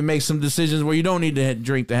 or, maybe make some decisions where you don't need to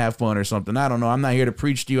drink to have fun or something. I don't know. I'm not here to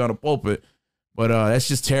preach to you on a pulpit. But that's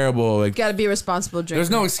just terrible. Like, got to be a responsible drinker. There's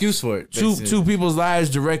no excuse for it. Two people's lives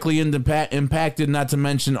directly impacted, not to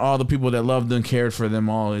mention all the people that loved and cared for them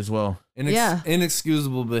all as well.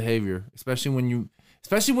 Inexcusable behavior, especially when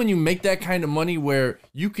you make that kind of money where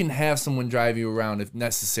you can have someone drive you around if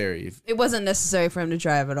necessary. It wasn't necessary for him to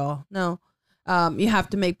drive at all. No. You have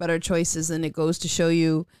to make better choices, and it goes to show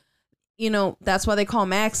you, that's why they call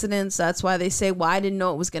them accidents. That's why they say, well, I didn't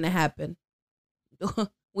know it was going to happen.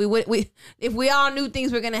 If we all knew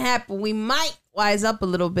things were gonna happen, we might wise up a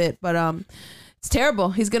little bit. But it's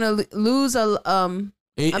terrible. He's gonna lose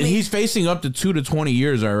he's facing up to 2 to 20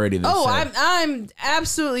 years already. I'm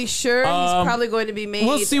absolutely sure he's probably going to be made.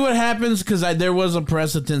 We'll see what happens, because there was a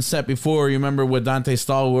precedent set before. You remember with Dante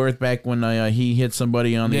Stallworth back when he hit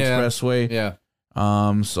somebody on the expressway. Yeah.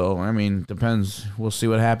 So I mean, depends. We'll see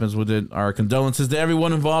what happens with it. Our condolences to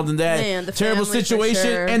everyone involved in that terrible situation.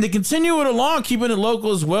 Sure. And to continue it along, keeping it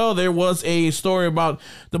local as well, there was a story about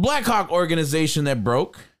the Blackhawk organization that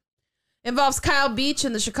broke. Involves Kyle Beach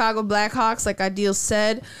and the Chicago Blackhawks, like Ideal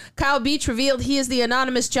said. Kyle Beach revealed he is the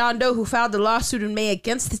anonymous John Doe who filed the lawsuit in May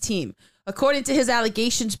against the team. According to his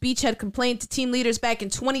allegations, Beach had complained to team leaders back in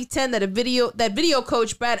 2010 that video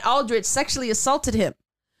coach Brad Aldrich sexually assaulted him.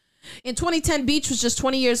 In 2010, Beach was just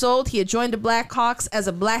 20 years old. He had joined the Blackhawks as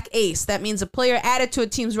a Black Ace. That means a player added to a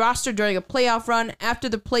team's roster during a playoff run after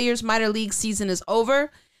the player's minor league season is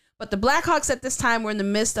over. But the Blackhawks at this time were in the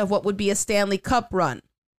midst of what would be a Stanley Cup run.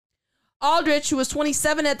 Aldrich, who was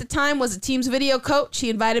 27 at the time, was the team's video coach.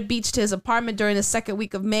 He invited Beach to his apartment during the second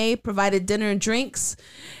week of May, provided dinner and drinks,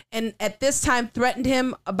 and at this time threatened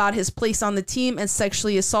him about his place on the team and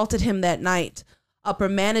sexually assaulted him that night. Upper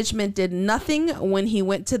management did nothing when he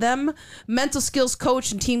went to them. Mental skills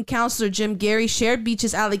coach and team counselor Jim Gary shared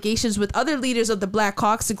Beach's allegations with other leaders of the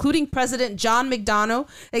Blackhawks, including President John McDonough,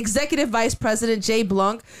 Executive Vice President Jay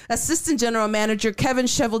Blunk, Assistant General Manager Kevin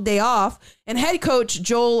Cheveldayoff, and head coach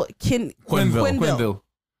Joel Quenneville.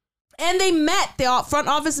 And the front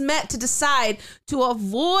office met to decide to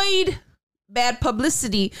avoid bad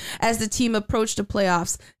publicity as the team approached the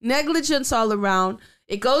playoffs. Negligence all around.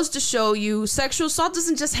 It goes to show you sexual assault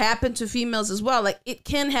doesn't just happen to females as well. Like, it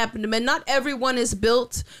can happen to men. Not everyone is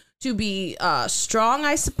built to be strong,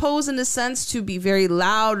 I suppose, in a sense, to be very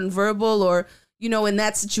loud and verbal, or, in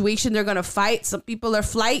that situation, they're going to fight. Some people are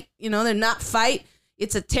flight, they're not fight.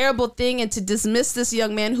 It's a terrible thing. And to dismiss this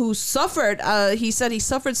young man who suffered, he said he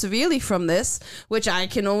suffered severely from this, which I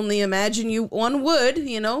can only imagine one would,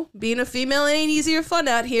 being a female, it ain't easy or fun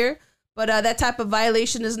out here. But that type of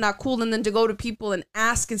violation is not cool. And then to go to people and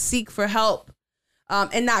ask and seek for help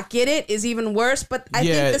and not get it is even worse. But I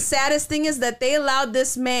think the saddest thing is that they allowed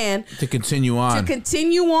this man to continue on.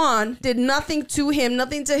 Did nothing to him,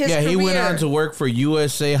 nothing to his career. Yeah, he went on to work for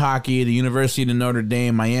USA Hockey, the University of Notre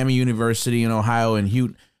Dame, Miami University in Ohio, and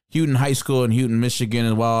Houghton High School in Houghton, Michigan.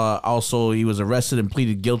 And while also he was arrested and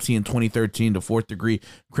pleaded guilty in 2013 to fourth-degree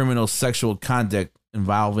criminal sexual conduct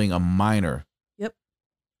involving a minor.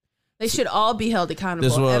 They should all be held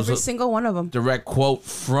accountable, every single one of them. Direct quote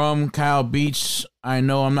from Kyle Beach. I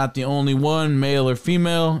know I'm not the only one, male or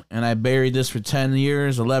female, and I buried this for 10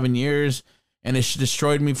 years, 11 years, and it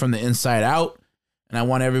destroyed me from the inside out. And I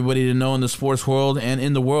want everybody to know in the sports world and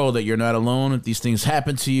in the world that you're not alone. If these things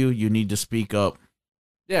happen to you, you need to speak up.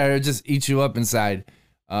 Yeah, it'll just eat you up inside.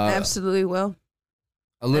 Absolutely will.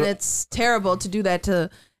 And it's terrible to do that to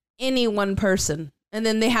any one person. And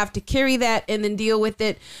then they have to carry that and then deal with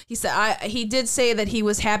it. He said he did say that he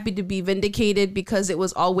was happy to be vindicated because it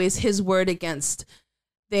was always his word against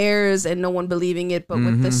theirs and no one believing it. But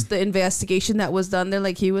with the investigation that was done, they're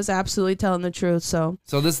like, he was absolutely telling the truth. So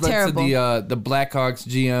this led to the Blackhawks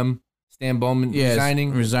GM Stan Bowman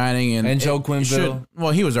resigning and Joe Quenneville.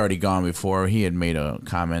 Well, he was already gone before. He had made a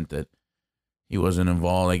comment that he wasn't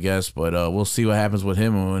involved, I guess, but we'll see what happens with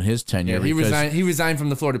him and his tenure. Yeah, he resigned from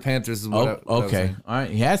the Florida Panthers. Okay, all right,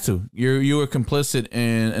 he has to. You were complicit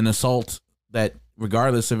in an assault that,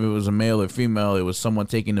 regardless if it was a male or female, it was someone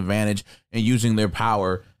taking advantage and using their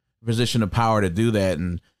position of power to do that,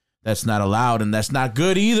 and that's not allowed, and that's not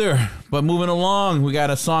good either. But moving along, we got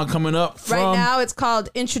a song coming up right now. It's called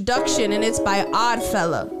Introduction, and it's by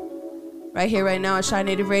Oddfella. Right here, right now on Shy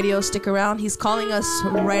Native Radio. Stick around. He's calling us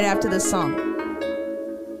right after this song.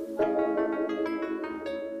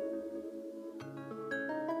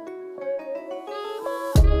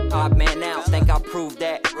 Odd man out, think I'll prove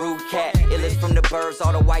that. Rude cat, illest from the birds,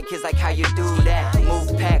 all the white kids like how you do that.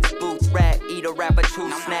 Move packs, boots, rat, eat a rapper,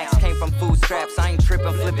 chew snacks. Came from food scraps, I ain't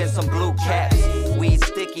tripping, flipping some blue caps. Weed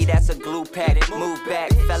sticky, that's a glue pack. Move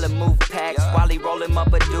back, fella move packs, while he roll him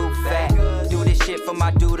up a dude fat. Do this shit for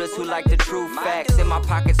my duders who like the true facts. In my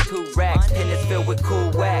pockets 2 racks, pen is filled with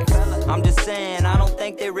cool wax. I'm just saying, I don't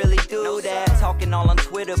think they really do that. Talking all on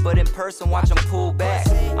Twitter, but in person, watch them pull back.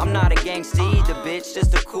 I'm not a gangster either, bitch,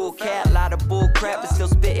 just a cool cat. Lot of bull crap, but still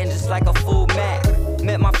spitting just like a fool Mac.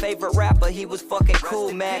 Met my favorite rapper, he was fucking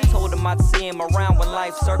cool, Mac. Told him I'd see him around when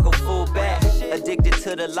life circled full back. Addicted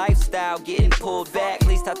to the lifestyle, getting pulled back. At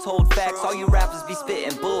least I told facts, all you rappers be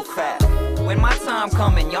spitting bull crap. When my time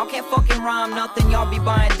coming, y'all can't fucking rhyme nothing. Y'all be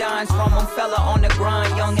buying dimes from them, fella on the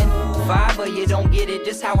grind, youngin'. Fiber, you don't get it,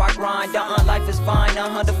 just how I grind. Life is fine,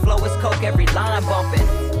 the flow is coke, every line bumping.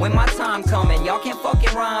 When my time coming, y'all can't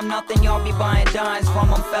fucking rhyme nothing. Y'all be buying dimes from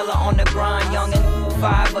them, fella on the grind, youngin'.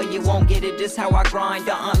 Fiber, you won't get it, just how I grind.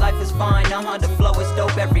 Life is fine, the flow is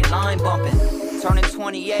dope, every line bumping. Turning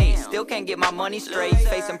 28, still can't get my money straight.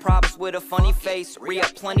 Facing problems with a funny face,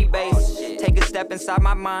 re-up plenty bass. Take a step inside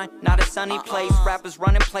my mind, not a sunny place. Rappers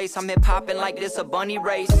running place, I'm hip-hopping like this a bunny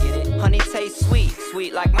race. Honey tastes sweet,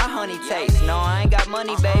 sweet like my honey taste. No, I ain't got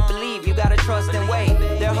money, babe, believe you gotta trust and wait.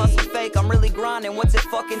 Their hustle fake, I'm really grinding, what's it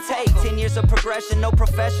fucking take? 10 years of progression, no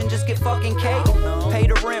profession, just get fucking cake. Pay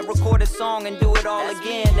the rent, record a song and do it all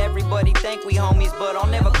again. Everybody think we homies, but I'll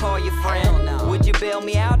never call you friend. Would you bail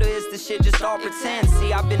me out or is this shit just all pretend?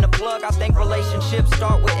 See, I've been the plug, I think relationships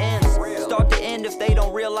start with ends. Start to end if they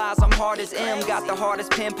don't realize I'm hard as M. Got the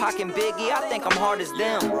hardest pen, pocket Biggie, I think I'm hard as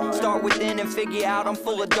them. Start within and figure out I'm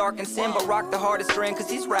full of dark and sin, but rock the hardest string, cause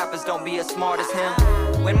these rappers don't be as smart as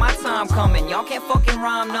him. When my time coming, y'all can't fucking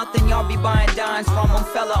rhyme nothing. Y'all be buying dimes from them,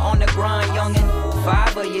 fella on the grind, youngin'.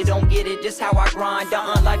 Fiber, you don't get it, just how I grind.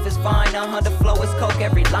 Life is fine, the flow is coke,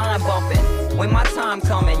 every line bumping. When my time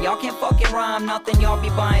coming, y'all can't fucking rhyme nothing. Y'all be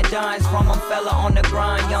buying dimes from them, fella on the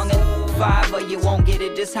grind, youngin'. Fiber, you won't get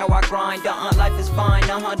it, just how I grind. Life is fine,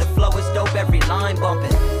 the flow is dope, every line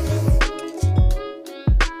bumping.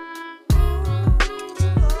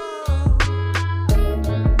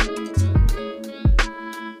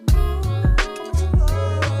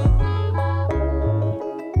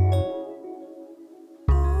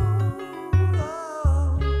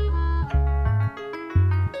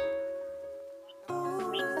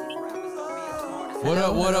 What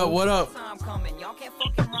up, what up, what up?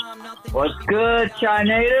 What's good, Shy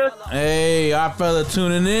Native? Hey, our fella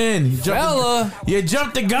tuning in. You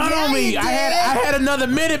jumped the gun on me. I had another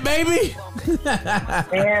minute, baby.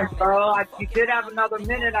 Damn, bro. You did have another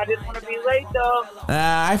minute. I didn't want to be late, though.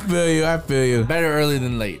 I feel you. Better early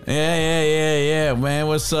than late. Yeah, man.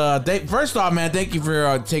 First off, man, thank you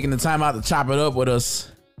for taking the time out to chop it up with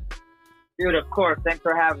us. Dude, of course. Thanks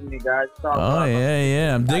for having me, guys. Oh,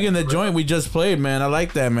 yeah. I'm digging the joint we just played, man. I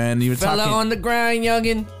like that, man. You were fella talking on the grind,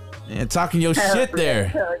 youngin'. Yeah, talking your shit there.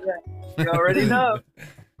 Hell yeah. You already know.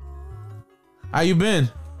 How you been?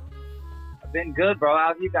 I've been good, bro. How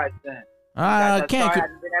have you guys been? I haven't been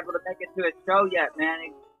able to make it to a show yet, man.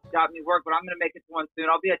 It got me work, but I'm going to make it to one soon.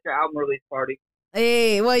 I'll be at your album release party.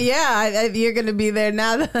 Hey, well, yeah, you're going to be there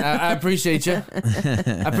now. I appreciate you.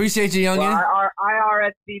 I appreciate you, youngin'. Well, I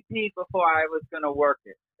RSVP'd before I was going to work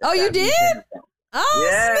it. Oh, you did? Oh,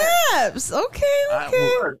 yeah. Snaps.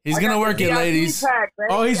 Okay. He's going to work it, ladies.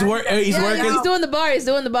 He's working. He's doing the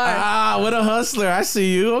bar. Ah, what a hustler. I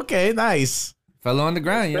see you. Okay, nice. Fellow on the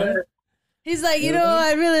ground, yeah. He's like,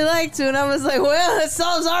 I'd really like to. And I was like, well, it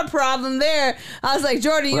solves our problem there. I was like,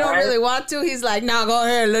 Jordan, you don't really want to? He's like, nah, go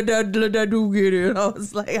ahead. Let that dude get it. I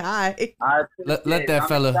was like, hi. Let that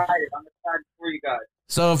fella. I'm excited for you guys.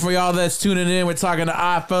 So for y'all that's tuning in, we're talking to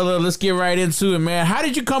Odd Fella. Let's get right into it, man. How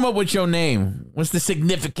did you come up with your name? What's the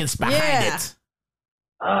significance behind it?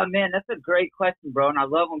 Oh, man, that's a great question, bro. And I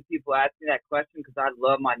love when people ask me that question because I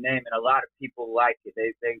love my name, and a lot of people like it.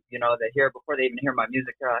 They hear it before they even hear my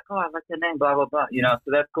music. They're like, oh, I like that name, blah, blah, blah.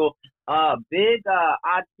 So that's cool. Big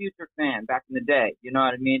Odd Future fan back in the day. You know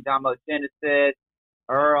what I mean? Damo Genesis,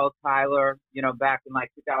 Earl, Tyler, back in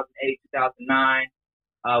like 2008, 2009,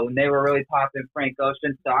 when they were really popping, Frank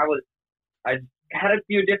Ocean. So I had a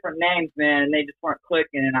few different names, man, and they just weren't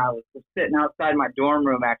clicking. And I was just sitting outside my dorm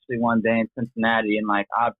room actually one day in Cincinnati, and like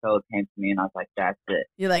Odd Fella came to me, and I was like, "That's it."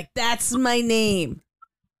 You're like, "That's my name."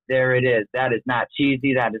 There it is. That is not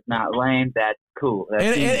cheesy. That is not lame. That's cool.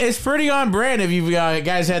 That's it's pretty on brand. If you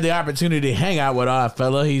guys had the opportunity to hang out with Odd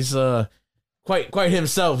Fella, he's quite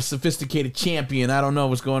himself, sophisticated champion. I don't know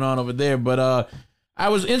what's going on over there, but I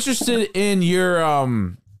was interested in your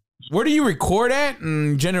where do you record at,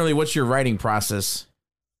 and generally, what's your writing process?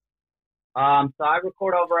 So I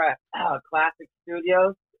record over at Classic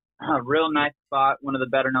Studios. Real nice spot, one of the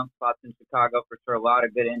better known spots in Chicago for sure. A lot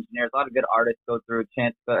of good engineers, a lot of good artists go through.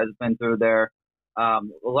 Chance has been through there. A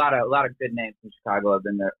lot of good names in Chicago have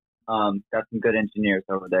been there. Got some good engineers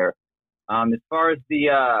over there. As far as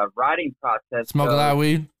the writing process, smoke a lot of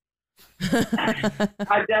weed.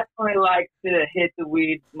 I definitely like to hit the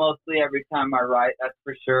weed mostly every time I write. That's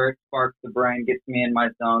for sure. It sparks the brain, gets me in my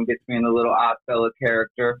zone, gets me in the little Oddfellow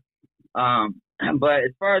character. But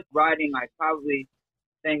as far as writing, I probably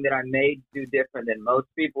thing that I may do different than most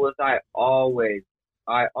people is I always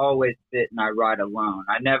sit and I write alone.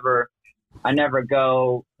 I never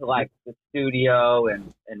go to like the studio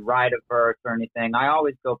and write a verse or anything. I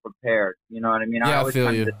always go prepared. You know what I mean? Yeah, I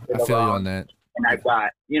feel you. I feel you on that. And I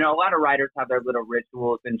got, a lot of writers have their little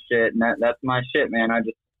rituals and shit, and that's my shit, man. I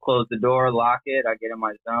just close the door, lock it, I get in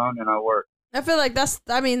my zone, and I work. I feel like as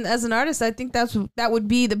an artist, I think that would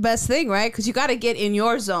be the best thing, right? Because you got to get in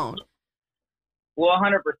your zone. Well,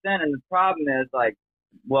 100%. And the problem is,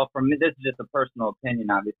 for me, this is just a personal opinion,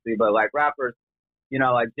 obviously, but like rappers,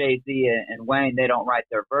 like Jay-Z and Wayne, they don't write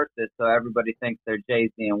their verses, so everybody thinks they're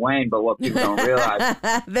Jay-Z and Wayne, but what people don't realize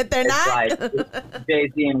that they're not. Like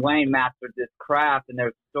Jay-Z and Wayne mastered this craft, and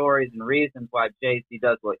there's stories and reasons why Jay-Z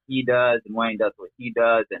does what he does and Wayne does what he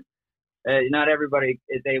does, and not everybody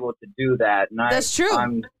is able to do that. And that's true.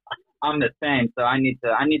 I'm the same, so I need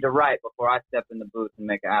to write before I step in the booth and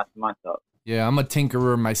make an ass of myself. Yeah, I'm a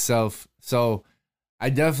tinkerer myself, so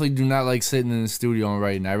I definitely do not like sitting in the studio and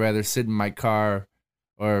writing. I'd rather sit in my car.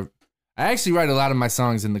 Or I actually write a lot of my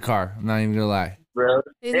songs in the car. I'm not even gonna lie. Really?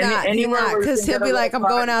 He's not, because he'll be like, I'm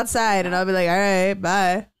going outside, and I'll be like, all right,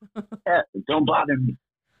 bye. Yeah, don't bother me.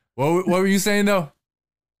 What were you saying though?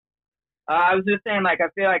 I was just saying, I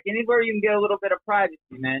feel like anywhere you can get a little bit of privacy,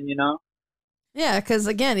 man. Yeah, because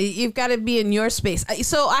again, you've got to be in your space.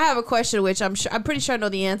 So I have a question, which I'm pretty sure I know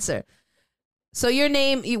the answer. So your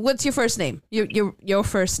name, what's your first name? Your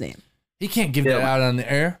first name. He can't give that out on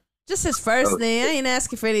the air. Just his first name. I ain't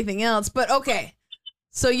asking for anything else. But okay,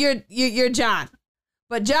 so you're John,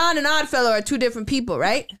 but John and Oddfellow are two different people,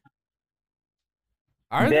 right?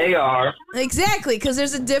 They are exactly, because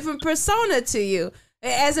there's a different persona to you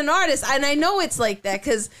as an artist, and I know it's like that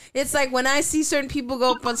because it's like when I see certain people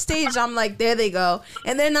go up on stage, I'm like, there they go,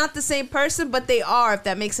 and they're not the same person, but they are. If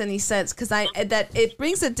that makes any sense, because it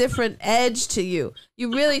brings a different edge to you.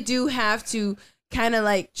 You really do have to kind of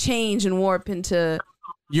like change and warp into.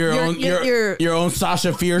 Your own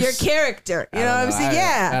Sasha Fierce. Your character. You know what I'm saying?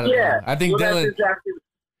 Yeah. I think Dylan.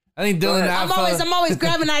 I'm always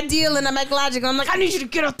grabbing Ideal and Mike Logic. I'm like, I need you to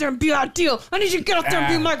get out there and be Ideal. I need you to get out there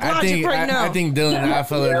and be Mike Logic right now. I think Dylan and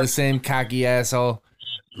Oddfellow are the same cocky asshole.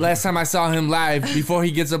 Last time I saw him live, before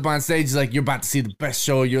he gets up on stage, he's like, you're about to see the best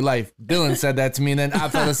show of your life. Dylan said that to me, and then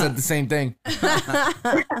Oddfellow said the same thing.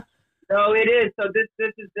 No, it is. So this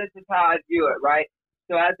is how I view it, right?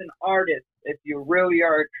 So as an artist, if you really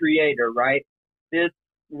are a creator, right?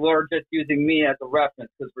 We're just using me as a reference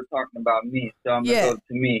because we're talking about me. So I'm going to go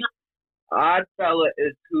to me. Oddfellow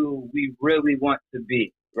is who we really want to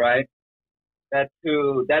be, right? That's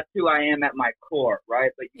who I am at my core,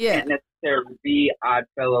 right? But you can't necessarily be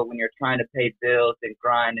Oddfellow when you're trying to pay bills and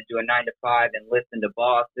grind and do a 9-to-5 and listen to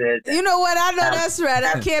bosses. You know what? I know that's right.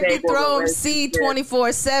 I can't be throwing C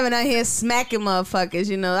 24/7 out here smacking motherfuckers.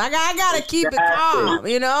 I gotta keep it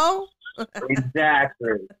calm.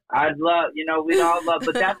 Exactly. I'd love, we'd all love,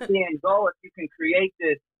 but that's the end goal. If you can create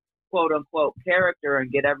this quote unquote character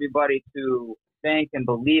and get everybody to think and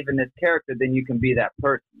believe in this character, then you can be that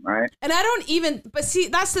person, right? And I don't even, but see,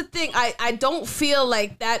 that's the thing. I don't feel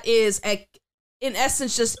like that is in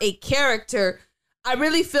essence just a character. I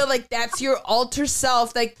really feel like that's your alter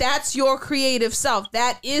self. Like that's your creative self.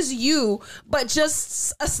 That is you, but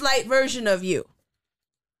just a slight version of you.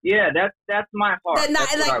 Yeah, that's my heart.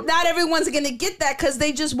 Not everyone's gonna get that because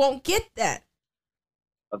they just won't get that.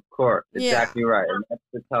 Of course, exactly right, and that's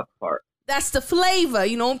the tough part. That's the flavor,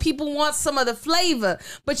 people want some of the flavor,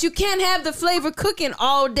 but you can't have the flavor cooking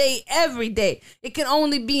all day, every day. It can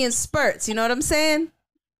only be in spurts. You know what I'm saying?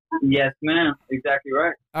 Yes, ma'am. Exactly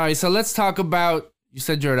right. All right, so let's talk about. You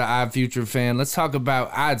said you're the Odd Future fan. Let's talk about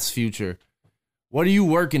Odd's future. What are you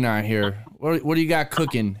working on here? What do you got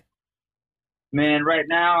cooking? Man, right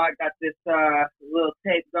now I got this little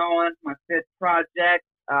tape going, my 5th project.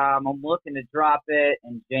 I'm looking to drop it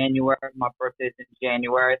in January. My birthday's in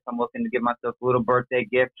January, so I'm looking to give myself a little birthday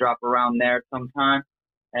gift, drop around there sometime.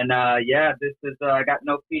 And this is I got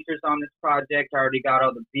no features on this project. I already got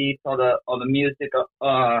all the beats, all the music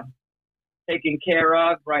taken care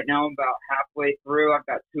of. Right now I'm about halfway through. I've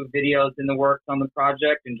got 2 videos in the works on the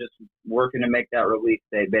project and just working to make that release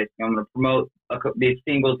date. Basically, I'm going to promote these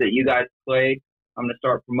singles that you guys played. I'm going to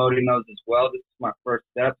start promoting those as well. This is my first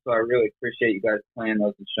step, so I really appreciate you guys playing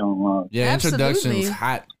those and showing love. Yeah, introduction's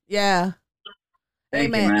hot. Yeah. Hey,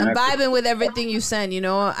 Thank you, man, man. I'm vibing with everything you send, you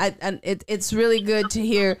know. It's really good to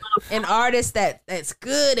hear an artist that's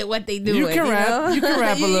good at what they do. You can rap. Know? You can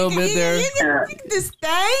rap a little bit there. You can this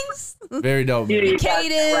things. Very dope. Your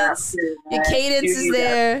cadence. Your cadence is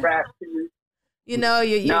there. You know,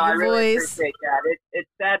 your I really voice. appreciate that. It's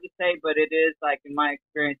sad to say, but it is, like, in my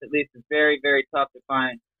experience at least, it's very, very tough to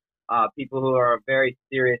find people who are very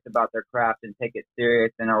serious about their craft and take it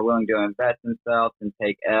serious and are willing to invest in themselves and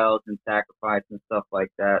take L's and sacrifice and stuff like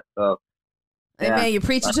that. So, Hey, man, you're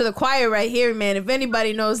preaching to the choir right here, man. If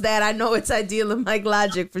anybody knows that, I know it's Ideal and Mike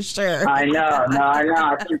Logic for sure. I know.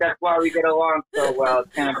 I think that's why we get along so well.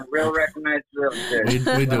 It's kind of a real recognized real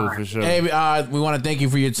shit. We do, for sure. Hey, we want to thank you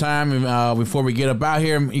for your time. Before we get up out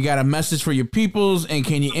here, you got a message for your peoples, and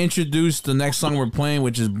can you introduce the next song we're playing,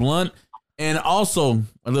 which is Blunt? And also,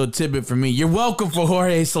 a little tidbit for me. You're welcome for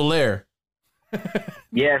Jorge Soler.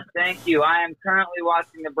 Yes, thank you. I am currently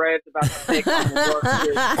watching the Braves about to take on the World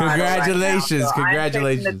Series title Congratulations. right now. So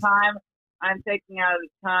Congratulations. I'm taking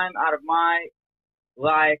out of my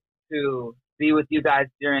life to be with you guys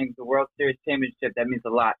during the World Series championship. That means a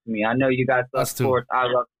lot to me. I know you guys love sports. I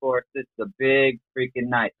love sports. It's a big freaking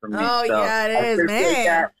night for me. Oh, so yeah, it is, man.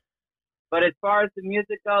 That. But as far as the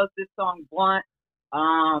music goes, this song, Blunt,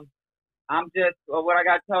 I'm just, what I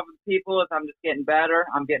got to tell the people is I'm just getting better.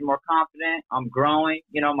 I'm getting more confident. I'm growing.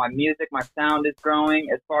 You know, my music, my sound is growing.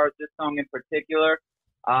 As far as this song in particular,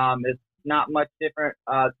 it's not much different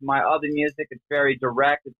to my other music. It's very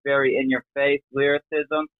direct. It's very in-your-face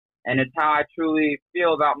lyricism. And it's how I truly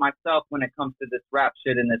feel about myself when it comes to this rap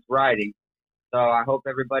shit and this writing. So I hope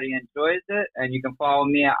everybody enjoys it. And you can follow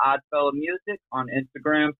me at Oddfella Music on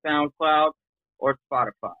Instagram, SoundCloud, or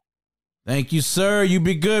Spotify. Thank you, sir. You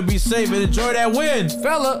be good, be safe, and enjoy that win,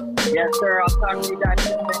 fella. Yes, sir. I'll talk to you guys.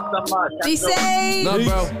 Thanks so much. Be safe. Love,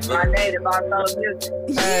 bro. My native Oddfella Music.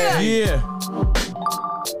 Yeah.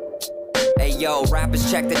 Hey yo, rappers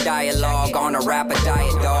check the dialogue on a rapper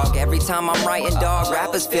diet, dog. Every time I'm writing, dog,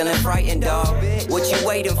 rappers feeling frightened, dog. What you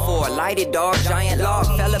waiting for? Light it, dog. Giant log.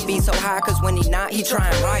 Fella be so high, cause when he not, he try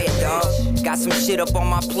and riot, dog. Got some shit up on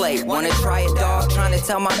my plate, wanna try it, dog. Trying to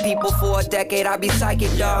tell my people for a decade I be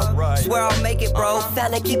psychic, dog. Swear I'll make it, bro.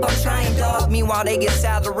 Fella, keep on trying, dog. Meanwhile, they get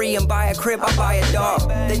salary and buy a crib, I buy a dog.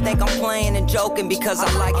 They think I'm playing and joking because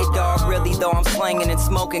I like it, dog. Really, though, I'm slanging and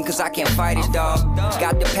smoking cause I can't fight it, dog.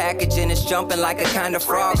 Got the package and it's jumping like a kind of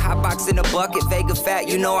frog. Hot box in a bucket, Vega fat,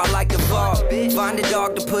 you know I like the fall. Find a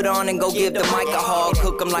dog to put on and go give the mic a haul.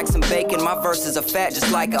 Cook them like some bacon, my verses are fat just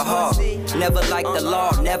like a hog. Never liked the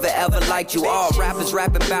law, never ever liked you all. Rappers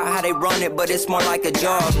rapping about how they run it, but it's more like a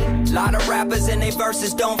job. Lot of rappers and they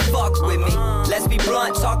verses don't fuck with me. Let's be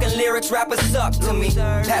blunt, talking lyrics, rappers suck to me.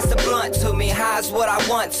 Pass the blunt to me, high's what I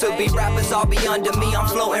want to be. Rappers all be under me, I'm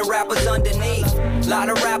floating rappers underneath. Lot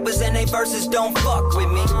of rappers and they verses don't fuck with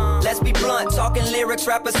me. Let's be blunt, talking lyrics,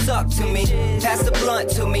 rappers suck to me. Pass the blunt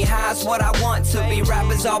to me, high's what I want to be.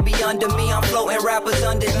 Rappers all be under me, I'm floating rappers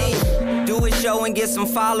underneath. Do a show and get some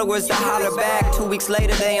followers to holler back. 2 weeks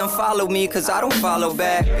later they unfollow me cause I don't follow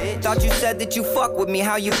back. Thought you said that you fuck with me,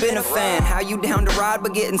 how you been a fan? How you down to ride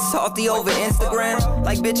but getting salty over Instagram?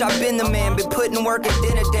 Like bitch, I've been the man, been putting work at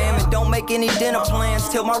dinner, damn. And don't make any dinner plans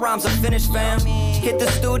till my rhymes are finished, fam. Hit the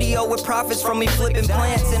studio with profits from me flipping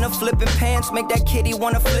plants. In a flipping pants, make that kitty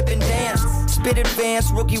wanna flip and dance. Spit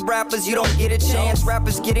advance, rookie rappers, you don't get a chance.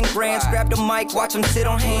 Rappers getting grants, grab the mic, watch them sit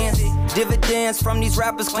on hands. Dividends from these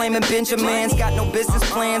rappers claiming Benjamins. Got no business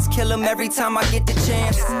plans, kill them every time I get the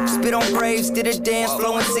chance. Spit on graves, did a dance,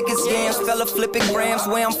 flowing sick as scams. Fella flipping grams,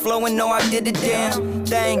 way I'm flowing, know I did the damn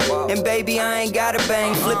thing. And baby, I ain't gotta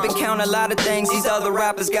bang. Flip and count a lot of things, these other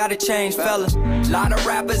rappers gotta change, fella. Lot of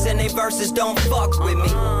rappers and they verses don't fuck with me.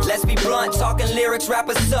 Let's be blunt, talking lyrics,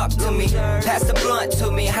 rappers suck to me. Pass the blunt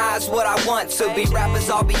to me, high's what I want to be. Rappers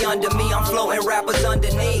all be under me, I'm floating rappers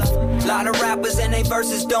underneath. Lot of rappers and they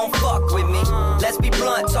verses don't fuck with me. Let's be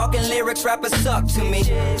blunt, talking lyrics, rappers suck to me.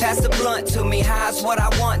 Pass the blunt to me, high's what I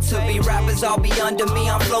want to be. Rappers all be under me,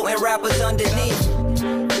 I'm floating rappers underneath.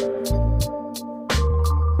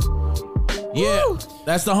 Yeah,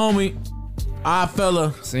 that's the homie.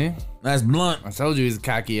 Fella. See? That's Blunt. I told you he's a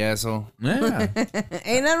cocky asshole. Yeah.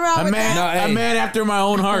 Ain't nothing wrong with that. A man after my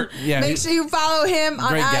own heart. Yeah. Make sure you follow him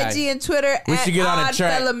on IG and Twitter We should get on a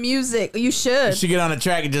track. Oddfella Music. You should. We should get on a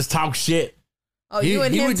track and just talk shit. Oh, you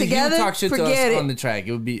and him together? He would talk shit to Forget us it. on the track.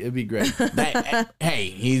 It'd be great. Hey,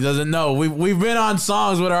 he doesn't know. We've been on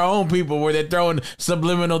songs with our own people where they're throwing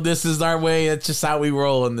subliminal disses our way. That's just how we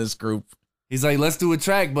roll in this group. He's like, let's do a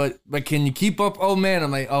track, but can you keep up? Oh man,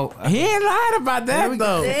 I'm like, oh, he ain't lied about that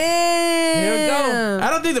though. Damn. Here we go. I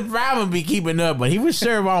don't think the problem be keeping up, but he was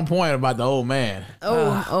sure on point about the old man.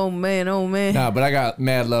 Oh man. Nah, but I got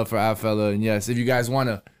mad love for iFella, and yes, if you guys want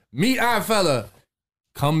to meet iFella,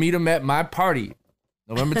 come meet him at my party,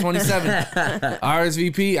 November 27th.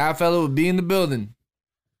 RSVP, iFella will be in the building.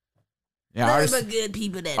 Yeah, Nothing but good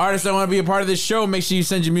people that artists that want to be a part of this show, make sure you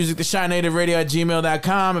send your music to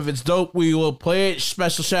ShyNativeRadio@gmail.com. If it's dope, we will play it.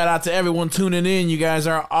 Special shout out to everyone tuning in. You guys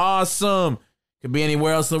are awesome. Could be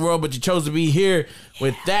anywhere else in the world, but you chose to be here.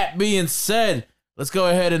 With that being said, let's go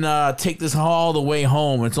ahead and take this all the way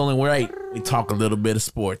home. It's only right we talk a little bit of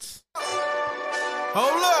sports.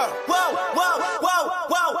 Hold up. Whoa.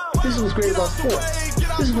 This is what's great about sports.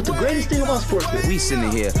 This is what the greatest thing about sports is. We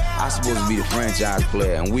sitting here, I'm supposed to be the franchise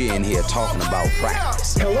player, and we're in here talking about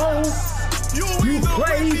practice. Hello? You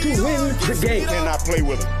play to win the game. Cannot play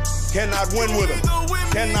with him. Cannot win with him.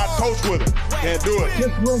 Cannot coach with him. Can't do it.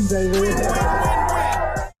 Just win, baby.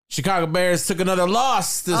 Chicago Bears took another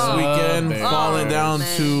loss this weekend, falling down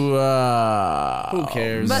to... who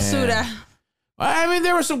cares? Basuda. I mean,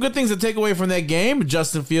 there were some good things to take away from that game.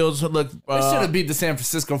 Justin Fields looked... They should have beat the San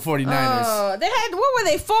Francisco 49ers. They had, what were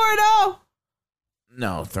they, 4-0?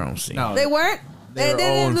 No, throw seat. No. They weren't? They were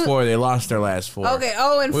 0-4. They lost their last 4. Okay,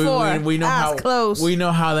 0-4. We know how close. We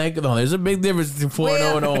know how they go. There's a big difference between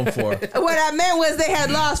 4-0 and 0-4. What I meant was they had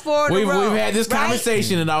lost 4 in a row. We've had this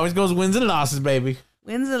conversation, and it always goes wins and losses, baby.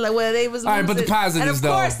 Wins and like well, they was all right, but the positives, and of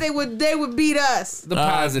course they would beat us. The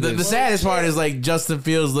positives. The saddest part is like Justin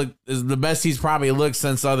Fields is the best he's probably looked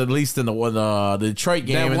since at least in the Detroit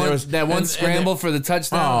game. That one scramble for the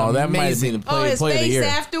touchdown. Oh, that might have been the play of the year.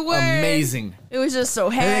 Afterwards, amazing. It was just so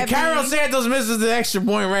happy. And then Cairo Santos misses the extra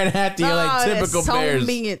point right at the like typical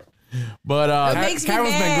Bears. But Cairo's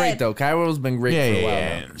been great though. Cairo's been great for a while.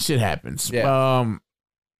 Yeah, shit happens. Yeah.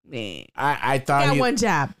 Man, I thought got one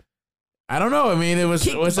job. I don't know. I mean, it was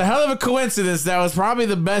a hell of a coincidence. That was probably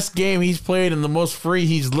the best game he's played and the most free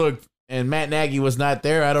he's looked. And Matt Nagy was not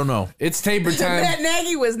there. I don't know. It's Tabor time. Matt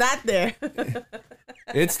Nagy was not there.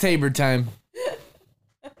 It's Tabor time.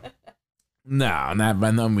 No, not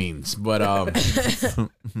by no means. But I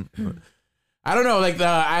don't know. Like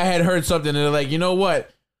I had heard something and they're like, you know what?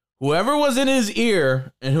 Whoever was in his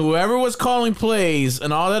ear and whoever was calling plays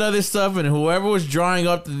and all that other stuff and whoever was drawing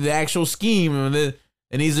up the actual scheme,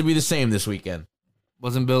 it needs to be the same this weekend.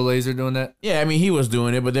 Wasn't Bill Lazor doing that? Yeah, I mean, he was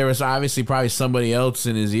doing it, but there was obviously probably somebody else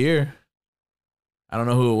in his ear. I don't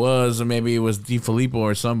know who it was, or maybe it was DiFilippo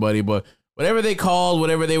or somebody, but whatever they called,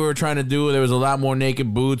 whatever they were trying to do, there was a lot more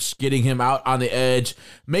naked boots, getting him out on the edge,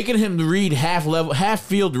 making him read half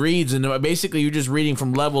field reads, and basically you're just reading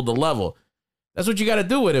from level to level. That's what you got to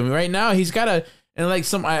do with him. Right now, he's got to, and like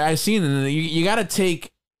I've seen, you got to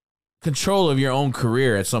take control of your own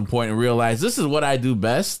career at some point and realize this is what I do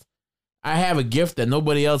best. I have a gift that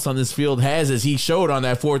nobody else on this field has, as he showed on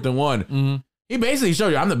that 4th and 1. Mm-hmm. He basically showed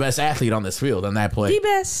you I'm the best athlete on this field on that play. The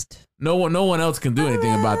best. No one else can do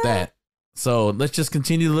anything about that. So let's just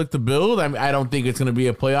continue to look to build. I don't think it's going to be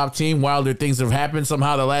a playoff team. Wilder things have happened.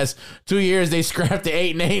 Somehow the last 2 years they scrapped the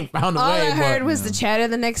 8-8, found a way. All I heard was the chatter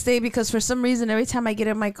the next day because for some reason every time I get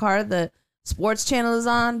in my car the sports channel is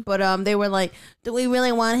on, but they were like, do we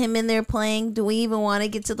really want him in there playing? Do we even want to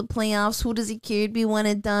get to the playoffs? Who does he care to be one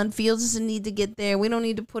and done? Fields doesn't need to get there. We don't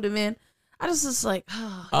need to put him in. I just like,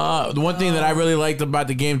 the one thing that I really liked about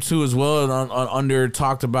the game too, as well, on under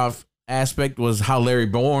talked about aspect was how Larry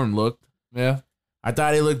Bourne looked. Yeah, I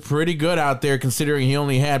thought he looked pretty good out there, considering he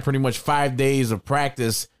only had pretty much 5 days of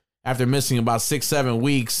practice after missing about 6-7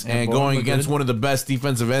 weeks and going against one of the best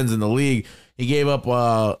defensive ends in the league. He gave up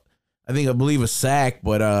I believe a sack,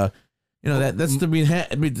 but that's to be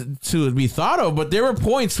thought of. But there were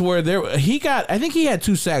points where I think he had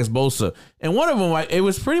 2 sacks, Bosa, and one of them it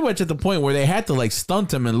was pretty much at the point where they had to like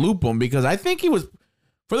stunt him and loop him because I think he was,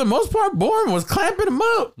 for the most part, Bourne was clamping him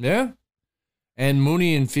up. Yeah. And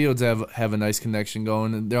Mooney and Fields have a nice connection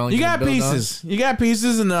going. And they're only you got pieces. You got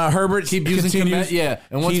pieces, and Herbert keep using yeah.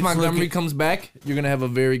 And once Montgomery comes back, you're gonna have a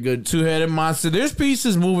very good 2-headed monster. There's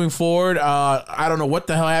pieces moving forward. I don't know what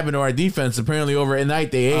the hell happened to our defense. Apparently,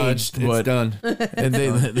 overnight they aged. It's done. And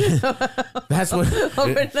that's what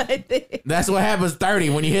overnight. That's what happens. 30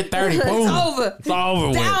 when you hit 30, boom, it's over. It's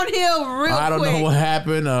over. Downhill real quick. I don't know what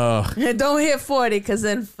happened. Don't hit 40 because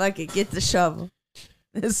then fuck it, get the shovel.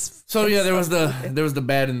 So yeah, there was the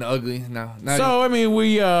bad and the ugly. Now So I mean,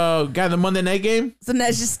 we got the Monday night game. So now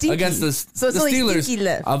it's just stinky. against the So it's only Steelers. stinky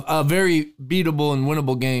left. A very beatable and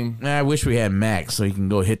winnable game. I wish we had Max so he can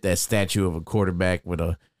go hit that statue of a quarterback with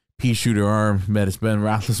a pea shooter arm. Bet it's Ben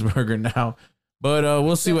Roethlisberger now, but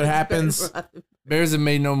we'll see what happens. Bears have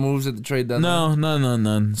made no moves at the trade deadline. No,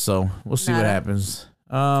 none. So we'll see what happens.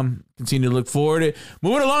 Continue to look forward.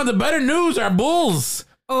 Moving along to better news. Our Bulls.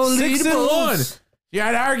 Only 6-1. Yeah,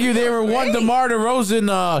 I'd argue they were one DeMar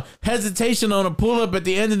DeRozan hesitation on a pull-up at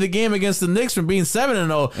the end of the game against the Knicks from being 7-0.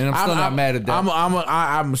 And I'm still not mad at that.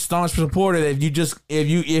 I'm a staunch supporter that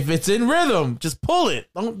if it's in rhythm, just pull it.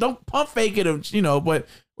 Don't pump fake it, but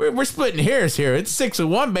we're splitting hairs here. It's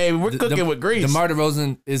 6-1, baby. We're cooking with grease. DeMar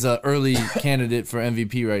DeRozan is an early candidate for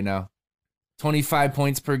MVP right now. 25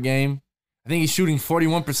 points per game. I think he's shooting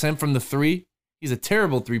 41% from the three. He's a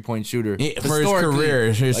terrible three-point shooter. For his career,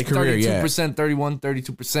 32%, 31,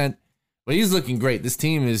 32%. But he's looking great. This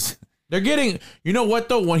team is... They're getting... You know what,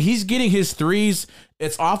 though? When he's getting his threes,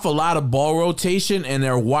 it's off a lot of ball rotation, and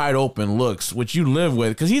they're wide open looks, which you live with,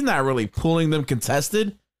 because he's not really pulling them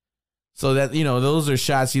contested. So that, those are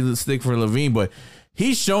shots you stick for Levine, but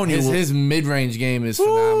he's shown you... His mid-range game is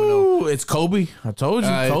phenomenal. It's Kobe. I told you,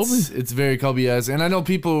 Kobe. It's very Kobe-esque. And I know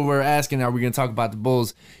people were asking, are we going to talk about the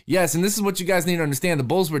Bulls? Yes, and this is what you guys need to understand. The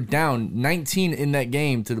Bulls were down 19 in that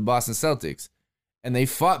game to the Boston Celtics. And they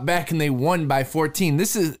fought back and they won by 14.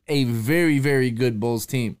 This is a very, very good Bulls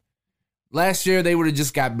team. Last year, they would have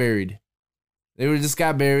just got buried. They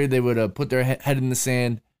would have put their head in the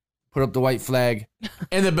sand, put up the white flag.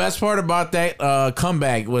 And the best part about that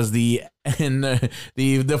comeback was the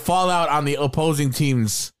fallout on the opposing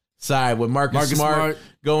team's side with Marcus Smart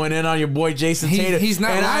going in on your boy Jason Tatum. He's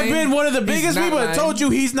not lying. I've been one of the biggest people that told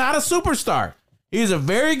you he's not a superstar. He's a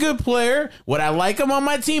very good player. Would I like him on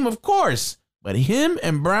my team? Of course. But him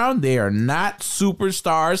and Brown, they are not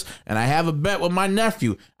superstars. And I have a bet with my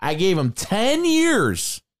nephew. I gave him 10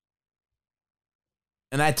 years.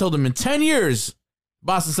 And I told him in 10 years,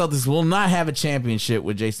 Boston Celtics will not have a championship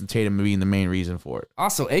with Jason Tatum being the main reason for it.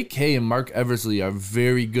 Also, AK and Mark Eversley are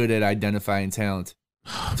very good at identifying talent.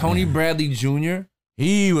 Tony Bradley Jr.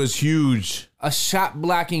 He was huge. A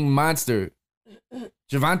shot-blocking monster.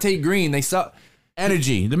 Javonte Green, they saw...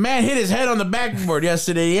 Energy. The man hit his head on the backboard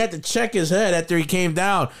yesterday. He had to check his head after he came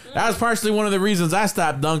down. That was partially one of the reasons I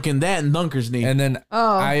stopped dunking. That and Dunker's knee. And then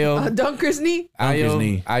Dunker's knee?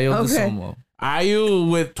 Ayo DeSomo.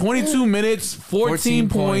 Ayo with 22 minutes, 14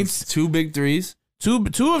 points. 2 big threes. 2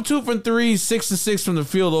 of 2 from threes, 6 of 6 from the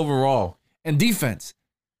field overall. And defense.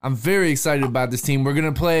 I'm very excited about this team. We're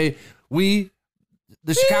going to play, the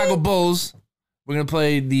Chicago Bulls, we're going to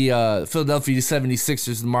play the Philadelphia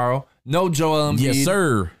 76ers tomorrow. No Joel Embiid. Yes,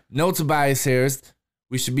 sir. No Tobias Harris.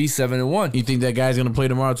 We should be 7-1. You think that guy's going to play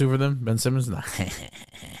tomorrow too for them? Ben Simmons? No.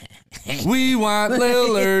 We want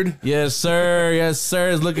Lillard. Yes, sir. Yes, sir.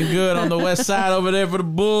 It's looking good on the west side over there for the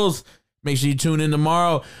Bulls. Make sure you tune in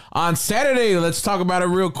tomorrow. On Saturday, let's talk about it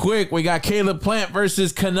real quick. We got Caleb Plant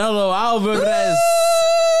versus Canelo Alvarez.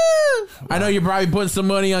 I know you're probably putting some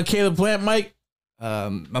money on Caleb Plant, Mike.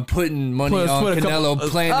 I'm putting money on Canelo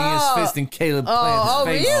planting his fist in Caleb Plant's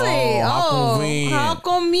face. Really? how convenient. How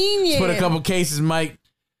convenient. Let's put a couple cases, Mike.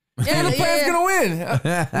 Caleb Plant's going to win.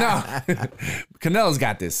 No. Canelo's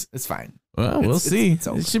got this. It's fine. Well, we'll see.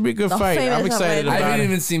 It should be a good fight. I'm excited about it. I haven't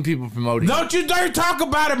even seen people promoting it. Don't you dare talk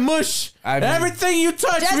about it, mush. Everything you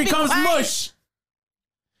touch becomes mush.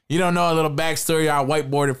 You don't know a little backstory. I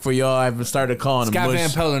whiteboarded for y'all. I've started calling him mush. Scott Van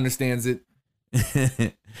Pelt understands it.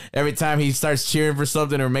 Every time he starts cheering for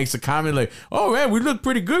something or makes a comment like, oh, man, we look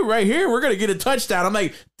pretty good right here. We're going to get a touchdown. I'm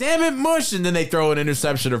like, damn it, mush. And then they throw an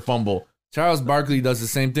interception or fumble. Charles Barkley does the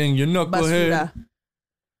same thing. You knucklehead.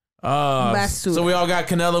 So we all got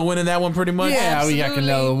Canelo winning that one pretty much? Yeah, we got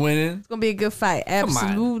Canelo winning. It's going to be a good fight.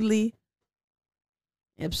 Absolutely.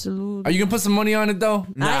 Absolutely. Are you going to put some money on it, though?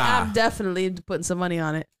 Nah. I'm definitely putting some money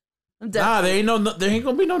on it. Nah, there ain't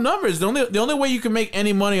gonna be no numbers. The only way you can make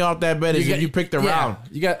any money off that bet is if you pick the round.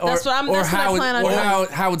 You got that's what I plan on doing.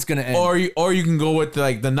 How it's gonna end. Or you can go with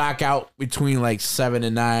like the knockout between like 7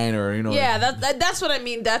 and 9, or Yeah, that's what I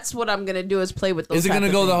mean. That's what I'm gonna do is play with those. Is it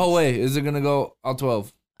gonna go the whole way? Is it gonna go all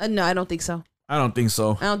 12? No, I don't think so. I don't think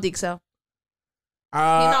so.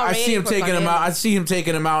 I see him taking him out. I see him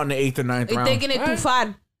taking him out in the 8th or 9th round. They're taking it too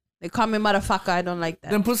far. They call me motherfucker. I don't like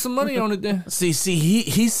that. Then put some money on it then. See,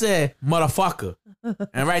 he said motherfucker.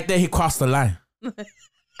 And right there, he crossed the line.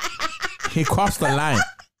 He crossed the line.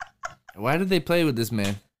 Why did they play with this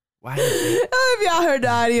man? Why? Oh, if y'all heard the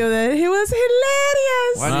audio, then he was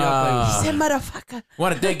hilarious. Why do y'all play with He said, "Motherfucker."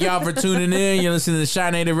 Want to thank y'all for tuning in. You're listening to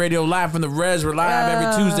Shy Native Radio live from the Res. We're live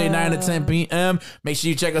every Tuesday, 9 to 10 p.m. Make sure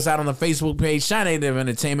you check us out on the Facebook page, Shy Native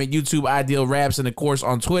Entertainment, YouTube, Ideal Raps, and of course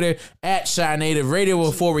on Twitter at Shy Native Radio.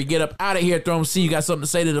 Before we get up out of here, Throw C, you got something to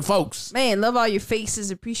say to the folks? Man, love all your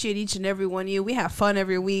faces. Appreciate each and every one of you. We have fun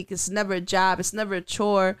every week. It's never a job. It's never a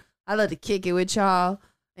chore. I love to kick it with y'all.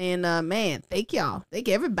 And man, thank y'all. Thank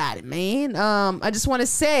everybody, man. I just want to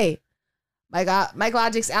say, Mike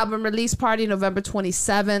Logic's album release party November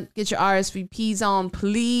 27th. Get your RSVPs on,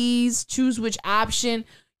 please. Choose which option.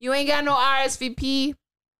 You ain't got no RSVP,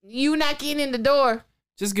 you not getting in the door.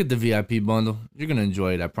 Just get the VIP bundle. You're gonna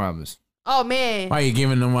enjoy it, I promise. Oh man. Why are you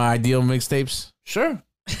giving them Ideal mixtapes? Sure.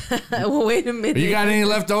 Wait a minute. You got any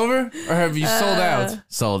left over, or have you sold out?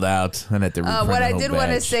 Sold out. And at the what I did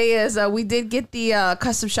want to say is we did get the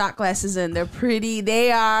custom shot glasses in. They're pretty.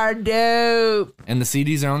 They are dope. And the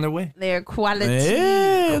CDs are on their way. They're quality.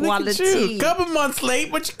 Yeah, quality. Couple months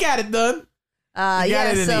late, but you got it done.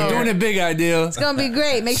 Yeah, so You're doing it big, Ideal. It's gonna be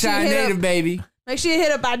great. Make sure Shy you hit Native, up, baby. Make sure you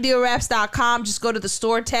hit up idealraps.com. Just go to the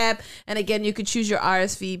store tab. And again, you could choose your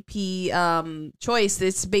RSVP choice.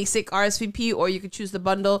 It's basic RSVP, or you could choose the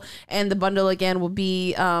bundle. And the bundle, again, will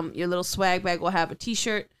be your little swag bag. We'll have a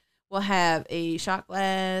t-shirt. We'll have a shot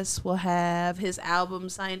glass. We'll have his album,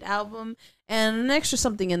 signed album, and an extra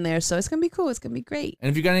something in there. So it's going to be cool. It's going to be great. And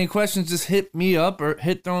if you got any questions, just hit me up or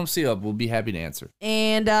hit Throw MC up. We'll be happy to answer.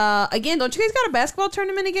 And again, don't you guys got a basketball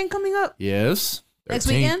tournament again coming up? Yes. Next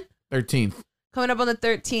weekend? 13th. Coming up on the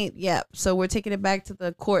 13th, yep. So we're taking it back to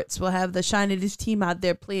the courts. We'll have the Shiny Dish team out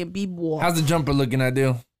there playing b-ball. How's the jumper looking,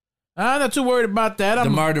 Ideal? I'm not too worried about that.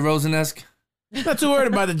 DeMar DeRozan-esque? Not too worried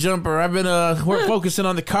about the jumper. I've been focusing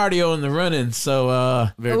on the cardio and the running. So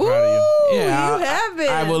very proud of you. Yeah, you have it.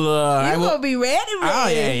 I will. You will be ready. Oh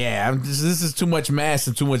yeah. This is too much mass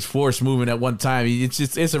and too much force moving at one time.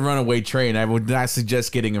 It's a runaway train. I would not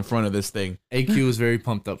suggest getting in front of this thing. AQ is very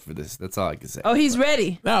pumped up for this. That's all I can say. Oh, he's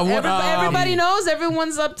ready. No, everybody knows.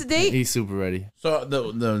 Everyone's up to date. He's super ready. So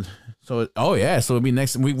So it'll be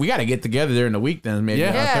next. We got to get together there in the week then, maybe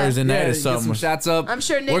on Thursday night or something. Get some shots up. I'm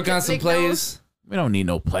sure Nick work on some plays. Knows. We don't need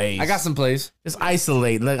no plays. I got some plays. Just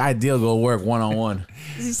isolate. Let Ideal go work one-on-one.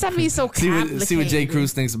 Stop being so complicated. See what Jay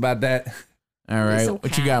Cruz thinks about that. All right. So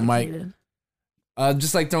what you got, Mike?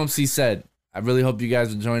 Just like Tom C said, I really hope you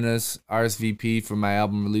guys will join us. RSVP for my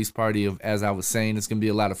album release party of As I Was Saying. It's going to be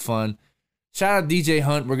a lot of fun. Shout out DJ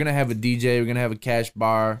Hunt. We're going to have a DJ. We're going to have a cash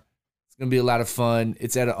bar. It's going to be a lot of fun.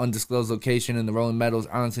 It's at an undisclosed location in the Rolling Meadows,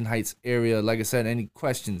 Arlington Heights area. Like I said, any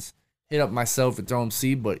questions, hit up myself at Throw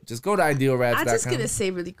MC, but just go to idealraps.com. I'm just going to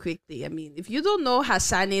say really quickly, I mean, if you don't know how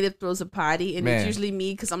Shy Native throws a party, and it's usually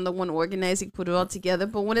me because I'm the one organizing, put it all together,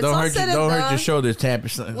 but when it's all said and done... Don't hurt your shoulders, pat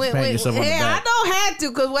yourself on the back. I don't have to,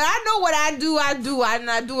 because when I know what I do,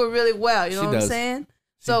 and I do it really well, you know what I'm saying?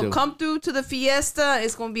 So come through to the fiesta,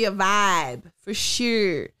 it's going to be a vibe, for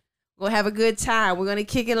sure. We're going to have a good time. We're going to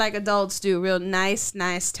kick it like adults do, real nice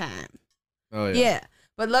time. Oh, Yeah.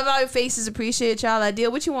 But love all your faces. Appreciate y'all.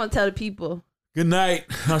 Ideal. What you want to tell the people? Good night.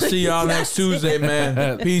 I'll see y'all next Tuesday,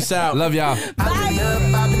 man. Peace out. Love y'all. I've been up,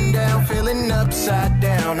 I've been down, feeling upside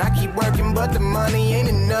down. I keep working, but the money ain't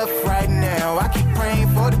enough right now. I keep praying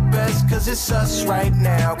for the best, cause it's us right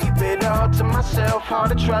now. Keep it all to myself,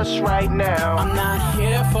 hard to trust right now. I'm not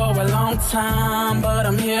here for a long time, but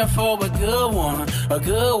I'm here for a good one.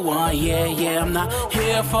 Yeah, I'm not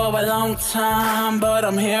here for a long time, but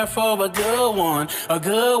I'm here for a good one.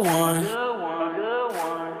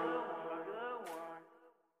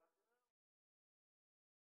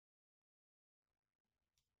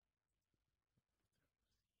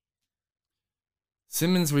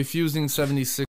 Simmons refusing 76